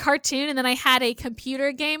saw the cartoon and then I had a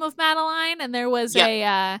computer game of Madeline and there was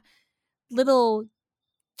a little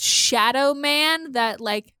shadow man that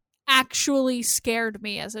like actually scared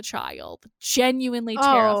me as a child. Genuinely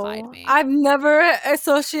terrified me. I've never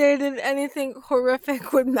associated anything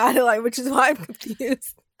horrific with Madeline, which is why I'm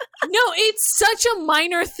confused. No, it's such a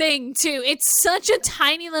minor thing too. It's such a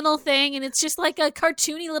tiny little thing and it's just like a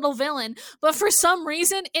cartoony little villain. But for some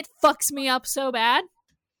reason, it fucks me up so bad.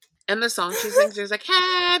 And the song she sings is like,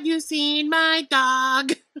 "Have you seen my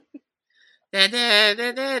dog?" Da, da,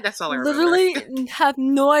 da, da. That's all I remember. Literally have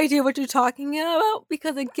no idea what you're talking about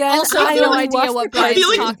because again, Also, I no only idea watched what the Brian's feel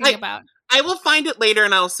like cartoon. talking I- about. I will find it later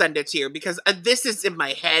and I'll send it to you because this is in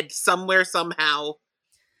my head somewhere, somehow.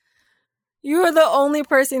 You are the only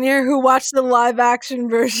person here who watched the live action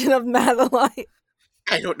version of Madeline.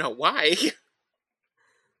 I don't know why.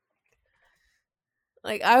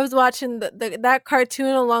 Like I was watching that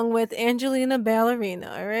cartoon along with Angelina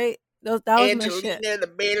Ballerina. All right, that was my shit. Angelina the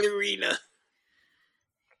ballerina.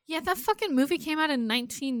 Yeah, that fucking movie came out in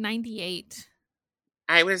 1998.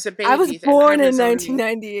 I was a baby. I was then. born I in was only-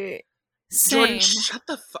 1998. Jordan, Same. shut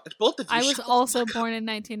the fuck. Both of you. I was shut the also fuck born up. in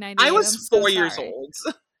 1998. I was I'm so 4 years sorry. old.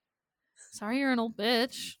 Sorry, you're an old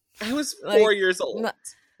bitch. I was Like, 4 years old.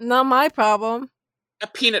 Not my problem. A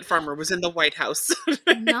peanut farmer was in the White House.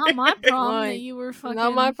 Not my problem Fine. that you were fucking.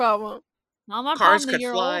 Not my problem. Not my Cars problem that could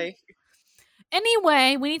you're fly. old.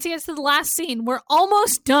 Anyway, we need to get to the last scene. We're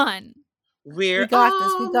almost done. We're We got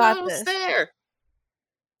this, we got almost this. there.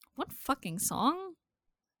 What fucking song?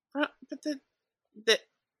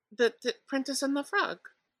 The Princess and the Frog.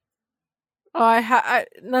 Oh,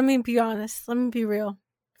 let me be honest. Let me be real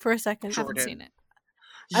for a second. Sure. Haven't Jordan. seen it.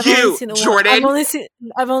 I've only You, seen it Jordan. once.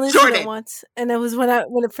 I've only seen Jordan. it once, and it was when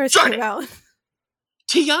it first Jordan. came out.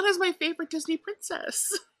 Tiana's my favorite Disney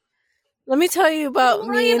princess. Let me tell you about me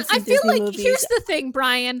Brian, and some I feel Disney like movies. here's the thing,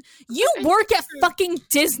 Brian. You work at fucking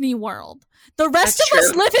Disney World. The rest That's of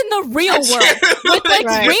us true. live in the real That's world true. with like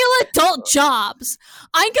Right. real adult jobs.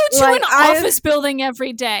 I go to Like, an office building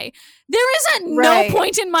every day. There is at Right. no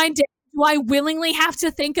point in my day do I willingly have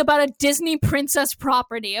to think about a Disney princess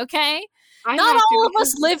property. Okay, I not have to all of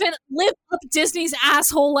us because, live up Disney's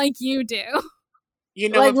asshole like you do. You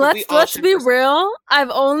know, like what, we all let's should be res- real. I've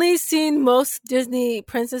only seen most Disney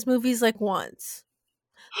princess movies like once.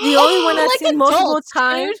 The only one I've Like seen multiple adults,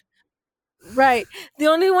 times. Right. The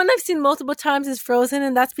only one I've seen multiple times is Frozen,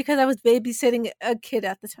 and that's because I was babysitting a kid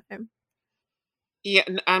at the time. Yeah,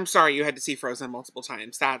 I'm sorry you had to see Frozen multiple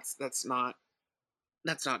times. That's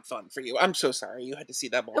not fun for you. I'm so sorry you had to see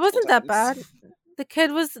that It multiple wasn't that times. bad. The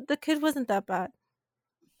kid wasn't that bad.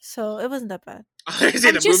 So it wasn't that bad. I say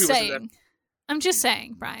I'm the just movie wasn't saying. I'm just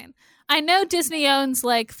saying, Brian. I know Disney owns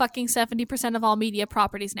like fucking 70% of all media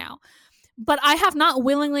properties now. But I have not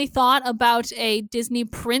willingly thought about a Disney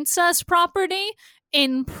princess property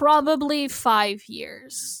in probably 5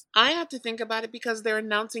 years. I have to think about it because they're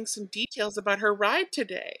announcing some details about her ride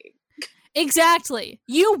today. Exactly.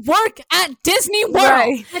 You work at Disney World.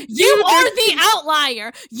 Right. You are the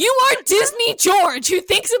outlier. You are Disney George who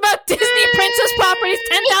thinks about Disney princess properties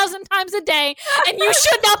 10,000 times a day, and you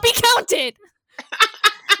should not be counted.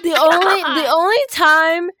 The only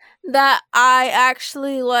time that I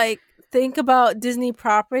actually like think about Disney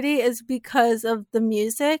property is because of the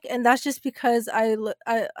music, and that's just because I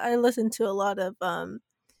listen to a lot of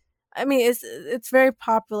I mean it's very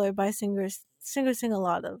popular by singers sing a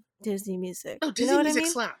lot of Disney music. Oh, You Disney know what music I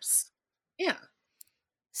mean? slaps. Yeah.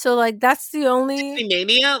 So like that's the only Disney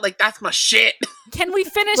Mania, like that's my shit. Can we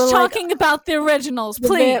finish But, like, talking about the originals, the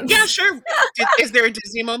please? band- Yeah, sure. Is there a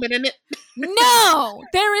Disney moment in it? No!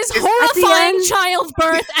 There is At the horrifying end-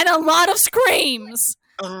 childbirth and a lot of screams.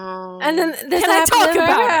 Oh. And then there's Can I happily talk ever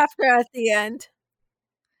about it? after at the end.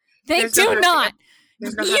 They There's no do happy not.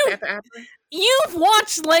 There's no You- happy after. You've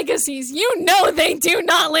watched Legacies. You know they do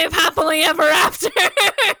not live happily ever after.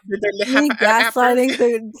 Did they live Me happy after?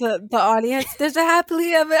 gaslighting the audience. There's a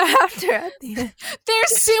happily ever after at the end.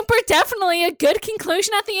 There's super definitely a good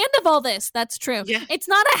conclusion at the end of all this. That's true. Yeah. It's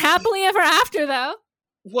not a happily ever after, though.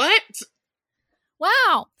 What?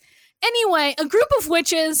 Wow. Anyway, a group of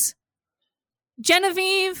witches,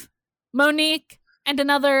 Genevieve, Monique, and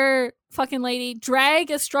another fucking lady,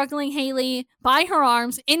 drag a struggling Haley by her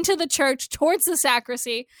arms into the church towards the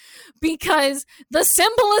sacristy because the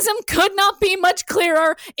symbolism could not be much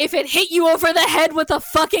clearer if it hit you over the head with a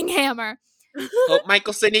fucking hammer. Hope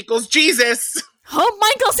Michelson equals Jesus. Hope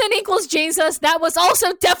Michelson equals Jesus. That was also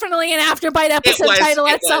definitely an Afterbite episode was, title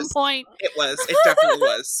it at some was. point. It was. It definitely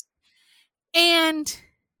was. And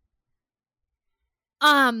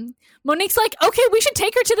Monique's like, okay, we should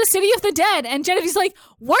take her to the city of the dead. And Genevieve's like,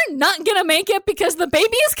 we're not gonna make it because the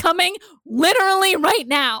baby is coming literally right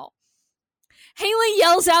now. Haley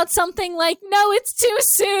yells out something like, no, it's too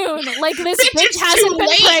soon. Like, this Bitch, bitch it's hasn't too been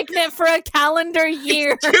late. pregnant for a calendar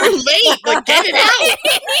year. Too late. Like, get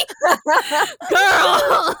it out.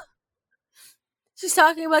 Girl. She's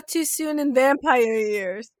talking about too soon in vampire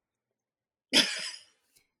years.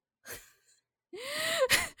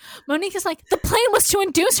 Monique is like, the plan was to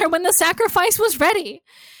induce her when the sacrifice was ready.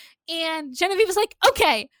 And Genevieve is like,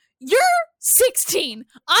 okay, you're 16.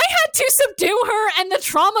 I had to subdue her and the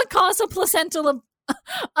trauma caused a placental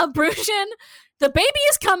abrasion. The baby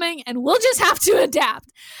is coming and we'll just have to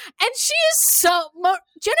adapt. And she is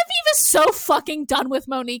Genevieve is so fucking done with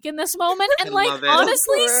Monique in this moment. And I like, love it.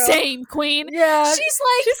 honestly, For real. same, queen. Yeah,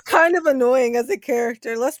 She's kind of annoying as a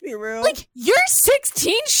character. Let's be real. like, you're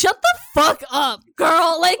 16? Shut the fuck up,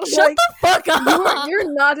 girl. Like, shut Like, the fuck up.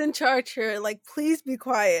 you're not in charge here. Like, please be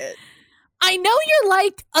quiet. I know you're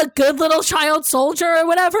like a good little child soldier or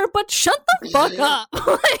whatever, but shut the fuck up.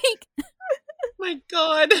 Like, My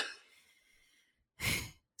God.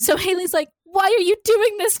 so Haley's like, why are you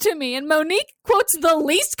doing this to me? And Monique quotes the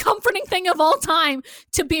least comforting thing of all time: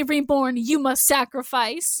 to be reborn, you must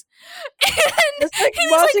sacrifice. And It's like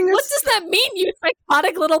Haley's like, watching what her. does that mean, you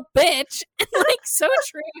psychotic little bitch? And like, so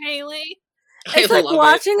true, Haley. It's I like love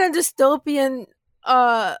watching a dystopian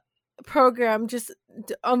program just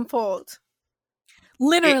unfold.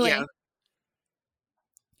 Literally. Yeah.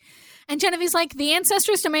 And Genevieve's like, the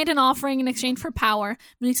ancestors demand an offering in exchange for power.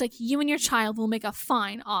 Monique's like, you and your child will make a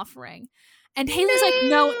fine offering. And Haley's like,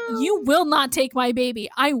 no, you will not take my baby.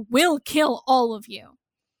 I will kill all of you.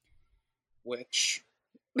 Which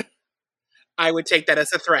I would take that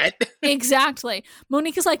as a threat. Exactly.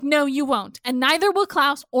 Monique is like, no, you won't. And neither will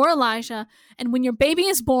Klaus or Elijah. And when your baby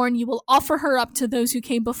is born, you will offer her up to those who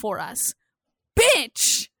came before us.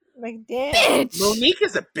 Bitch! Like, damn. Bitch! Monique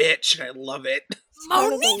is a bitch, and I love it.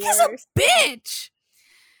 kind of the Monique is a worst. bitch!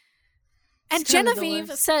 And It's kind of the Genevieve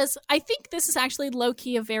worst. says, I think this is actually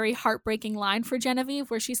low-key a very heartbreaking line for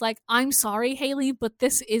Genevieve, where she's like, I'm sorry, Haley, but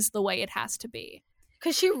this is the way it has to be.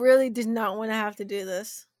 Because she really did not want to have to do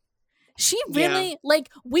this. She really, like,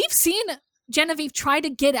 we've seen Genevieve try to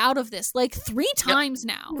get out of this, like, 3 times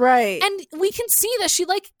now. Right. And we can see that she,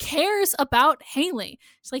 like, cares about Haley.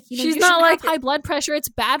 She's like, you know, She's you not shouldn't like- have high blood pressure. It's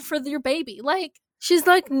bad for your baby. Like, she's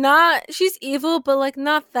like not, she's evil, but like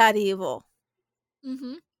not that evil.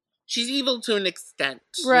 mm-hmm. She's evil to an extent.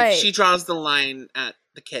 Right. Like, she draws the line at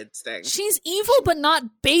the kids thing. She's evil, but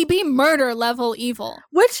not baby murder level evil.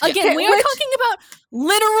 Which, Again, we are talking about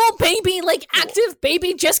literal baby, like active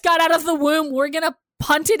baby just got out of the womb. We're gonna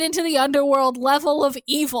punt it into the underworld level of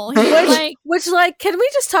evil. Like, Which, can we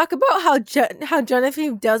just talk about how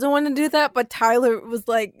Genevieve doesn't want to do that, but Tyler was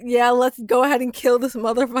like, yeah, let's go ahead and kill this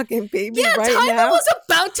motherfucking baby yeah, right Tyler now. was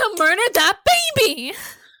about to murder that baby.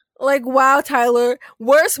 Like, wow, Tyler,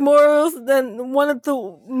 worse morals than one of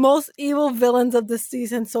the most evil villains of this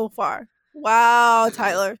season so far. Wow,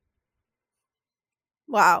 Tyler.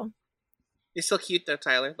 Wow. You're so cute though,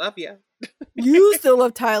 Tyler. Love you. You still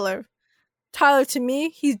love Tyler. Tyler, to me,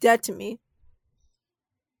 he's dead to me.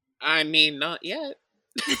 I mean, not yet.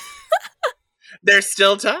 There's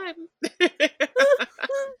still time.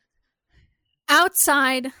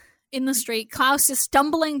 Outside in the street, Klaus is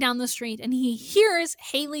stumbling down the street and he hears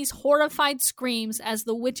Haley's horrified screams as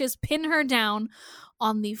the witches pin her down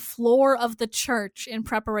on the floor of the church in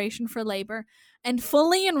preparation for labor. And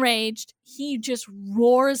fully enraged, he just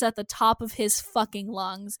roars at the top of his fucking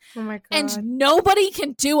lungs. Oh my god. And nobody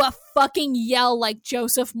can do a fucking yell like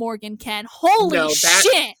Joseph Morgan can. Holy No, that-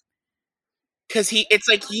 shit! Because it's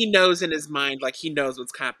like he knows in his mind, like he knows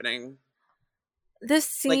what's happening. this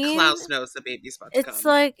scene, Like Klaus knows the baby's about to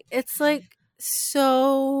come. it's like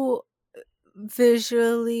so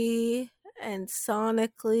visually and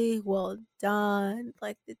sonically well done.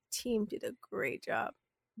 Like the team did a great job.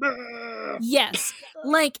 Yes.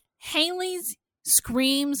 Like Haley's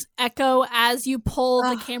screams echo as you pull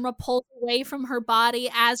the camera pulls away from her body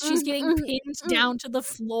as she's getting pinned down to the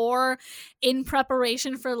floor in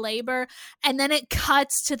preparation for labor, and then it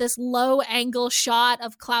cuts to this low angle shot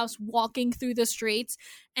of Klaus walking through the streets,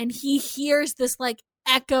 and he hears this like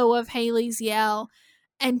echo of Haley's yell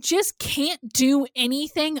and just can't do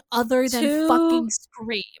anything other than fucking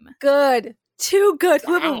scream. Good. Too good.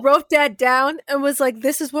 Wow. Whoever wrote that down and was like,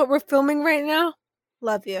 this is what we're filming right now.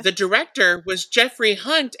 Love you. The director was Jeffrey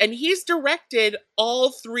Hunt, and he's directed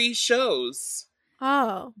all 3 shows.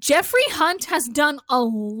 Oh. Jeffrey Hunt has done a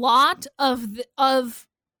lot of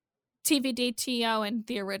TVDTO and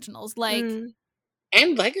the originals. Like,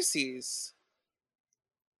 And Legacies.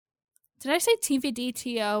 did I say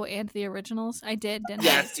TVDTO and the originals? I did, didn't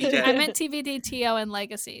Yes, I? you did. I meant TVDTO and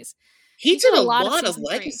Legacies. He did a lot of season 3.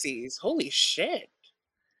 Legacies. Holy shit.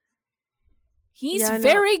 He's Yeah, I know.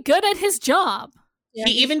 very good at his job. Yeah,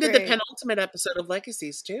 he he's even did great. the penultimate episode of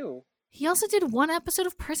Legacies, too. He also did 1 episode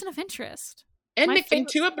of Person of Interest. And, My and favorite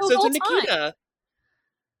 2 show of episodes all of Nikita.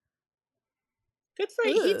 Good for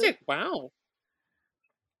him. He Ooh. did, wow.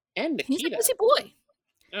 And He's a Nikita. busy boy.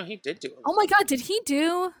 Oh, he did do it. Oh my god, did he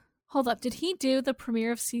do... Hold up, did he do the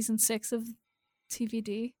premiere of season 6 of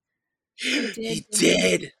TVD? He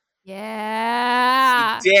did.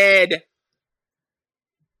 Yeah. He did.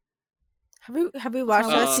 Have we watched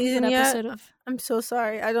that Oh. season Good yet? episode of- I'm so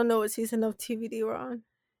sorry. I don't know what season of TVD we're on.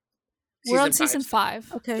 We're on season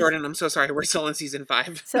 5. Okay. Jordan, I'm so sorry. We're still in season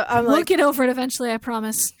 5. So I'm We'll like, get over it eventually, I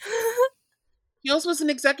promise. He also was an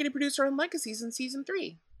executive producer on Legacies in season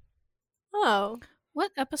 3. oh.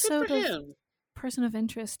 What Good episode for of him. Person of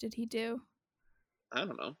Interest did he do? I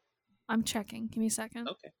don't know. I'm checking. Give me a second.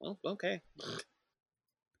 Okay. Well, okay.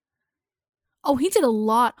 Oh, he did a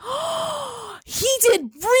lot. He did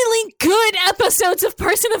really good episodes of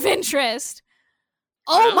Person of Interest.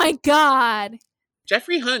 Oh Wow. my god.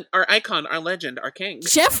 Jeffrey Hunt, our icon, our legend, our king.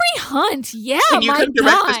 Jeffrey Hunt. Yeah, Can you my come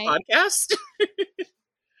direct this guy. podcast?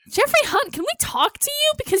 Jeffrey Hunt, can we talk to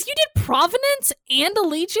you? Because you did Provenance and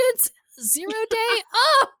Allegiance 0 Day.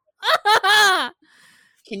 Oh!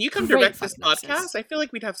 Can you come Great direct this fucking podcast? episodes. I feel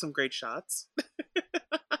like we'd have some great shots.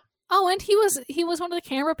 Oh, and he was one of the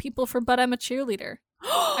camera people for But I'm a Cheerleader.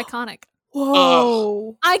 Iconic.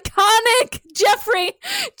 Whoa. Iconic!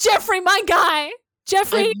 Jeffrey, my guy.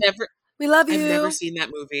 Jeffrey, We love you. I've never seen that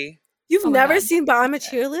movie. You've Oh my never God. seen But I'm a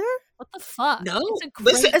Cheerleader? what the fuck? No. It's a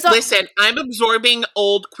great Listen, I'm absorbing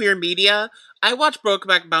old queer media. I watched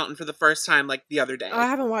Brokeback Mountain for the first time like the other day. Oh, I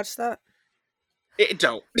haven't watched that.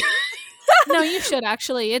 Don't. No, you should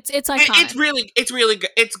actually. It's iconic. It's really good.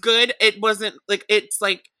 It's good. It wasn't like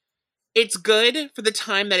it's good for the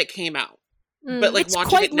time that it came out. But like It's watching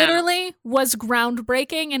quite it now, literally was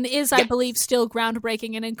groundbreaking and is, I Yes. believe, still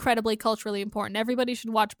groundbreaking and incredibly culturally important. Everybody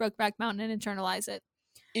should watch Brokeback Mountain and internalize it.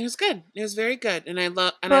 it was good. It was very good, and I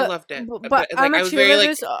loved it. But like, I'm a I was very like,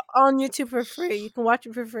 Cheerleader's on YouTube for free. You can watch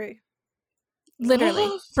it for free. Literally.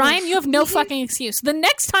 Oh, Brian, you have no free? fucking excuse. The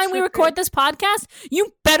next time we For record free. this podcast,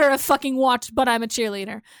 you better have fucking watched But I'm a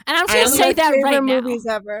Cheerleader. And I'm just I going to only say My that favorite right now. movies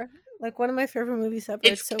ever. Like one of my favorite movies ever.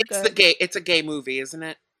 It's so good. It's a gay movie, isn't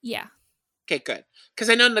it? Yeah. Okay, good. Because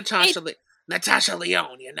I know Natasha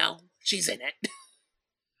Lyonne, you know, she's in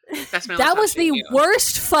it. That's my That was Natasha the Lyonne.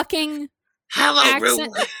 worst fucking... Hello, accent-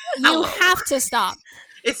 Rue. You Hello. have to stop.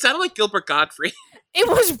 It sounded like Gilbert Godfrey. It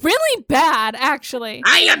was really bad, actually.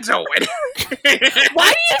 How you doing? Why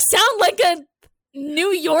do you sound like a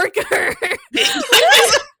New Yorker?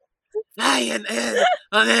 Why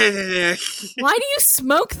do you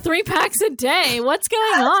smoke 3 packs a day? What's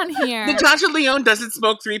going on here? Natasha Lyonne doesn't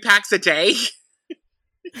smoke 3 packs a day.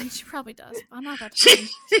 She probably does. I'm not that She- sure.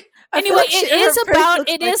 I feel Anyway, like it her is face about.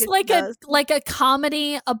 looks It is it like does. a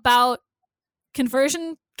comedy about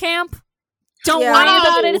conversion camp. Don't Yeah. worry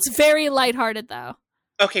about it. Wow. It's very lighthearted though.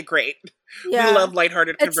 Okay, great. Yeah. We love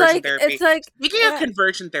lighthearted It's conversion like therapy. it's like Speaking of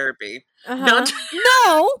conversion therapy, uh-huh. not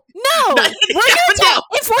No. We're gonna No. talk.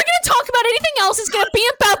 If we're gonna talk about anything else, it's gonna be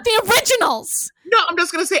about the originals. no, I'm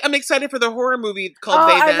just gonna say I'm excited for the horror movie Oh, called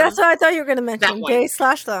They Them. that's what I thought you were gonna mention. one. They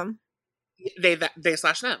slash them. They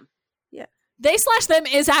slash them. They slash them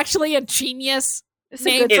is actually a genius It's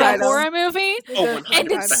name a good for a title. horror movie. It's a Oh, good 100%. And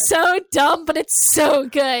title. it's so dumb, but it's so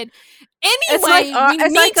good. Anyway, It's like our- we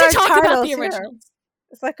it's need like to our talk about titles the here. originals.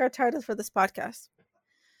 It's like our titles for this podcast.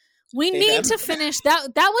 We They need them. to finish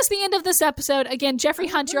that. That was the end of this episode. Again, Jeffrey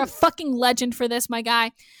Hunt, you're a fucking legend for this, my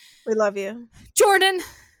guy. We love you. Jordan,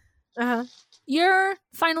 Uh-huh. you're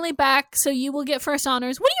finally back, so you will get first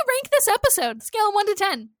honors. What do you rank this episode? Scale of 1 to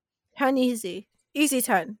 10. 10 easy. Easy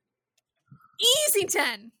 10. Easy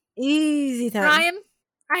 10. Easy 10. Brian,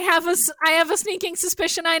 I have a sneaking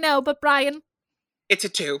suspicion I know, but Brian. It's a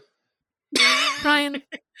 2. Brian.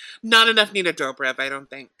 Not enough Nina Dobrev, I don't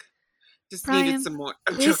think. Just Brian, needed some more.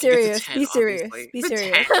 I'm Be joking, serious. It's a 10, Be serious. obviously. Be It's a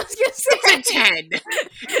serious. 10. I was gonna say. It's a 10.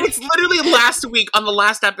 It's literally last week on the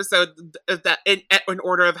last episode that in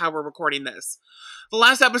order of how we're recording this. The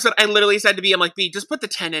last episode, I literally said to B, I'm like, B, just put the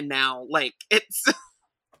 10 in now. Like, it's...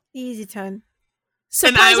 Easy 10.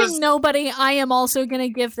 Surprising nobody, I am also going to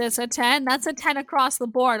give this a 10. That's a 10 across the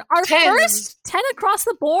board. Our 10. first 10 across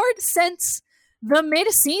the board since the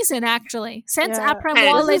mid-season, actually. Since Yeah. Après 10.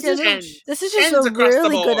 Moi, This les is deux. 10. This is just Tens a across the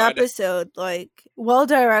really good board. episode. Like, well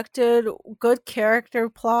directed, good character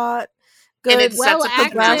plot, good And it sets up the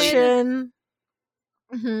well-acted. finale. progression.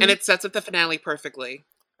 Mhm. And it sets up the finale perfectly.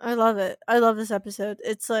 I love it. I love this episode.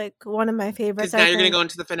 It's like one of my favorites. Because now you're going to go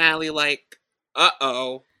into the finale like,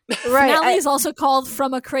 uh-oh. right. Finale is also called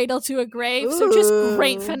From a Cradle to a Grave, so just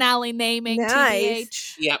great Ooh. finale naming, Nice.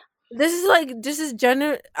 TBH. Yep.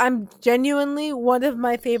 I'm genuinely one of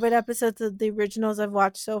my favorite episodes of the originals I've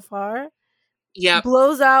watched so far. Yep.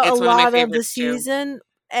 Blows out It's a one of my lot of the favorites, too. season,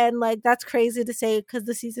 and like that's crazy to say because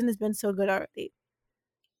the season has been so good already.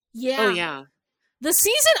 Yeah. Oh, yeah. The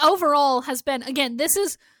season overall has been, again, this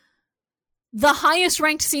is the highest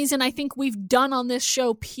ranked season I think we've done on this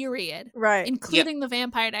show, period. Right. Including the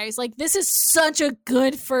Vampire Diaries. Like, this is such a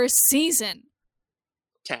good first season.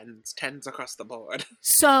 10s across the board.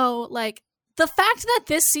 So, like, the fact that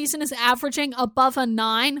this season is averaging above a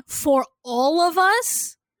 9 for all of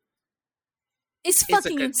us is a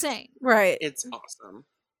fucking good- insane. Right. It's awesome.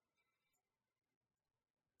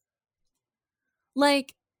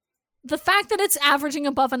 Like, the fact that it's averaging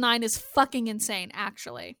above a 9 is fucking insane,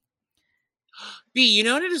 actually. B, you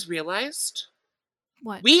know what I just realized?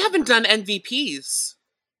 What? We haven't done MVPs.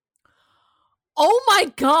 Oh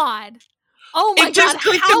my god! Oh my It just god,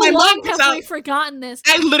 clicked in how my long mind have without- we forgotten this?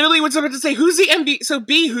 I literally was about to say, who's the MVP? So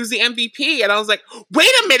B, who's the MVP? And I was like, wait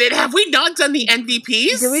a minute, have we not done the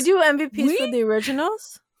MVPs? Did we do MVPs We- for the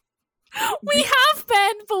originals? We have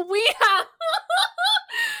been, but we have...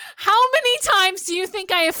 How many times do you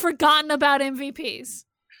think I have forgotten about MVPs?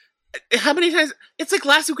 How many times? It's like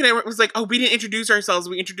last week when I was like, oh, we didn't introduce ourselves.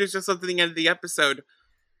 We introduced ourselves at the end of the episode.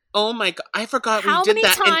 Oh my god, I forgot How we did many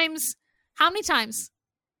that. times? How many times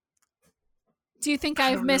do you think I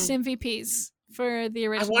I've don't missed know. MVPs for the I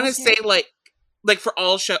originals? want to say like for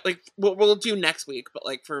all show, like we'll do next week, but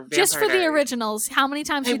like for Vampire just for the Diaries, originals, how many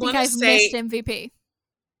times do I you think wanna I've say- missed MVP?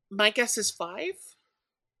 My guess is 5.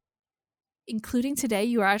 Including today,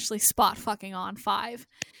 you are actually spot fucking on 5.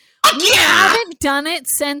 Oh, We yeah. haven't done it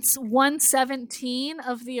since 117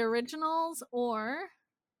 of the originals, or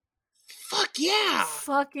Fuck yeah.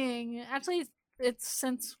 fucking actually it's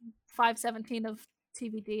since 517 of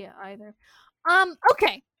TVD either.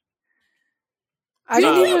 Okay. I Do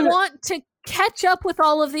didn't we even. want to catch up with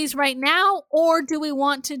all of these right now, or do we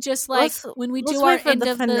want to just like Let's- when we Let's do our wait for end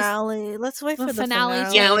the of the finale. Let's wait the for the finale.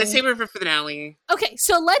 finale. Yeah, let's save it for finale. Okay,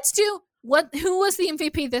 so let's do who was the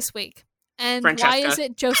MVP this week? And why Francesca. is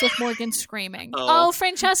it Joseph Morgan screaming? Oh. Oh,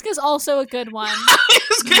 Francesca's also a good one.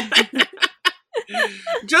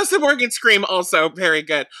 Joseph Morgan Scream also very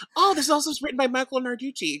good. Oh, this is also written by Michael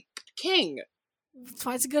Narducci. King. That's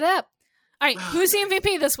why it's a good app. All right, who's the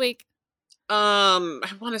MVP this week? I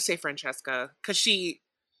want to say Francesca because she's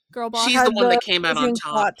Girl boss. She's the one that came out on amazing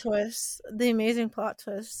top. Plot twist. The amazing plot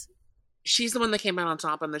twist. the one that came out on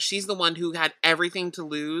top on this. She's the one who had everything to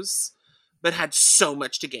lose, but had so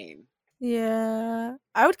much to gain, Yeah,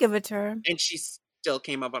 I would give it to her. and she still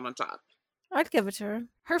came up on top. I'd give it to her.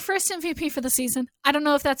 Her first MVP for the season. I don't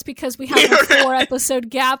know if that's because we have a 4-episode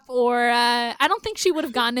gap, or I don't think she would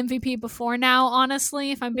have gotten MVP before now.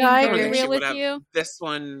 Honestly, if I'm being No, I very agree. real She with would have. you, This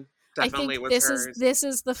one I definitely think was this hers.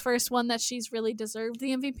 is the first one that she's really deserved the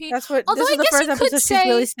MVP. That's what. Although This I is the guess first you could episode say- she's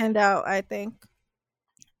really stand out. I think.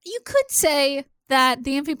 You could say that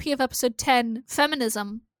the MVP of episode 10,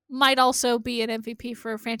 Feminism, might also be an MVP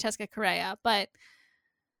for Francesca Correa, but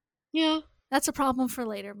Yeah. that's a problem for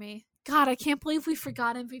later me. God, I can't believe we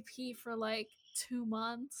forgot MVP for like 2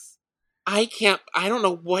 months. I don't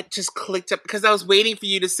know what just clicked up because I was waiting for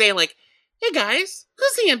you to say like, "Hey guys,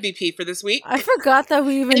 who's the MVP for this week?" I forgot that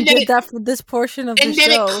we even And then did it- that for this portion of the And then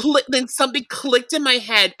show. then something clicked in my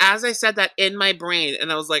head as I said that in my brain,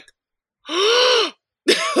 and I was like,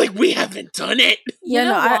 "Like we haven't done it." You Yeah,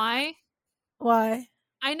 know no, why? Why?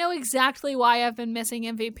 I know exactly why I've been missing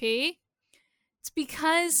MVP. It's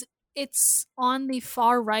because it's on the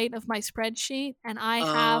far right of my spreadsheet, and I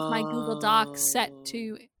have my Google Doc set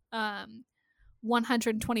to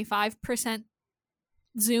 125%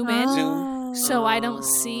 zoom in, so I don't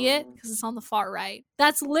see it because it's on the far right.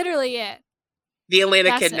 That's literally it. The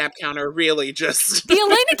Elena kidnap counter really just... The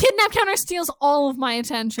Elena kidnap counter steals all of my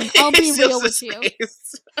attention. I'll be real with you.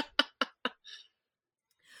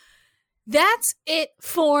 That's it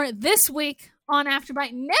for this week on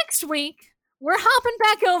AfterBite. Next week, we're hopping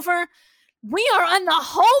back over. We are on the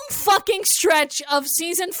home fucking stretch of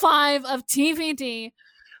season 5 of TVD.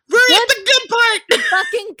 We're at the good part!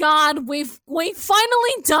 Fucking God, we've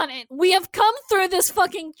finally done it. We have come through this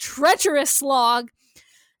fucking treacherous slog.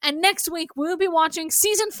 And next week, we'll be watching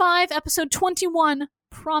season 5, episode 21,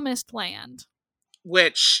 Promised Land.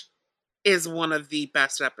 Which is one of the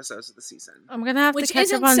best episodes of the season. I'm gonna have to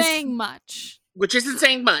catch up on... Which isn't saying much. Which isn't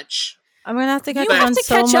saying much. I'm gonna have to catch up on so much.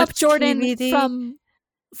 You have to catch up, Jordan, TVD. From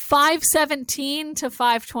 5:17 to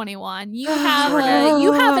 5:21. You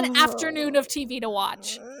have an afternoon of TV to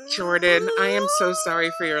watch. Jordan, I am so sorry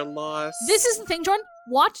for your loss. This is the thing, Jordan.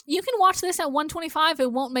 You can watch this at 125.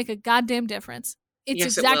 It won't make a goddamn difference. It's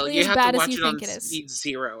exactly as bad as you think it is. Speed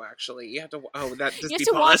 0, actually. You have to. Oh, that just. You have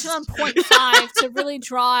to watch it on 0.5 to really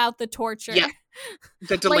draw out the torture. Yeah.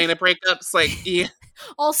 The Delana breakups, yeah.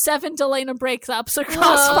 All 7 Delana breakups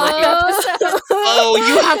across 5 episodes. Oh,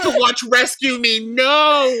 you have to watch Rescue Me.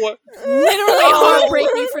 No. Literally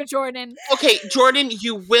heartbreaking for Jordan. Okay, Jordan,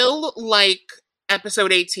 you will like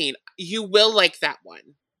episode 18. You will like that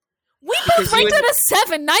one. We both ranked it a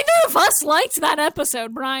 7. Neither of us liked that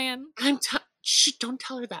episode, Brian. Shh, don't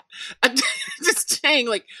tell her that. I'm just saying,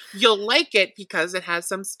 you'll like it because it has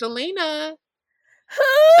some Stelena.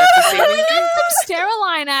 That's the same thing. Some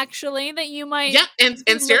Steroline, actually, that you might and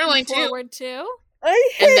Steroline forward to.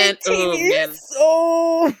 I hate TV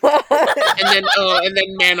so much. And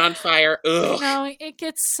then Man on Fire. Ugh. No, it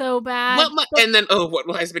gets so bad. And then What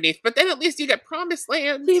Lies Beneath. But then at least you get Promised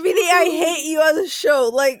Land. TVD, I hate you as a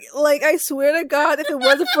show. I swear to God, if it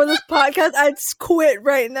wasn't for this podcast, I'd quit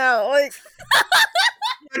right now.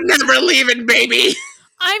 You're never leaving, baby.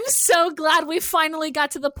 I'm so glad we finally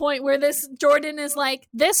got to the point where this Jordan is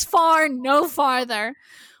this far, no farther.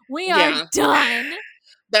 We are done.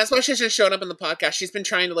 That's why she's just showing up in the podcast. She's been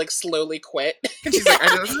trying to slowly quit. She's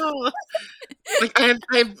I don't know.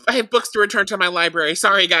 I have books to return to my library.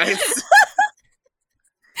 Sorry, guys.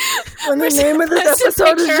 When the name of this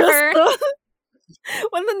episode is just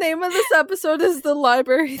when the name of this episode is The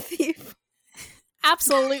Library Thief.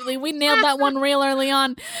 Absolutely. We nailed that one real early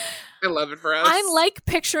on. I love it for us. I like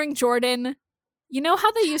picturing Jordan. You know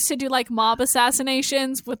how they used to do mob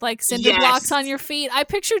assassinations with cinder blocks on your feet? I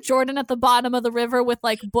picture Jordan at the bottom of the river with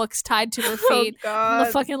books tied to her feet. Oh, God.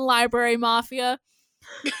 The fucking library mafia.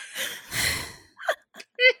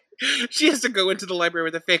 She has to go into the library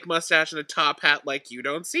with a fake mustache and a top hat you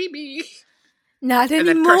don't see me. Not and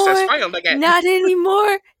anymore. Then curse us filed again. Not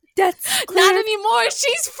anymore. That's clear. Not anymore.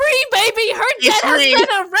 She's free, baby. Her debt has been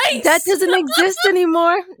erased. That doesn't exist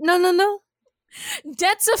anymore. No.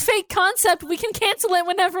 Debt's a fake concept. We can cancel it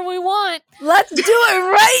whenever we want. Let's do it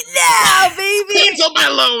right now, baby. Cancel my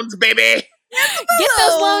loans, baby. Get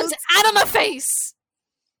those loans out of my face.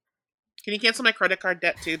 Can you cancel my credit card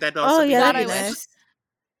debt too? That'd also be that'd be nice. nice.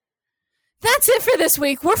 That's it for this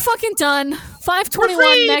week. We're fucking done.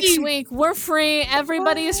 521 next week. We're free.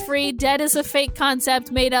 Everybody is free. Debt is a fake concept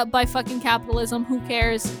made up by fucking capitalism. Who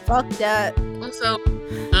cares? Fuck that. Also,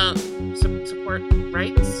 support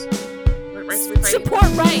rights.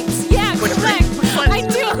 Support rights. Yeah, correct. I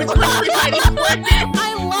do.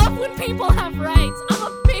 I love when people have rights. I'm a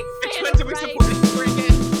big fan of rights.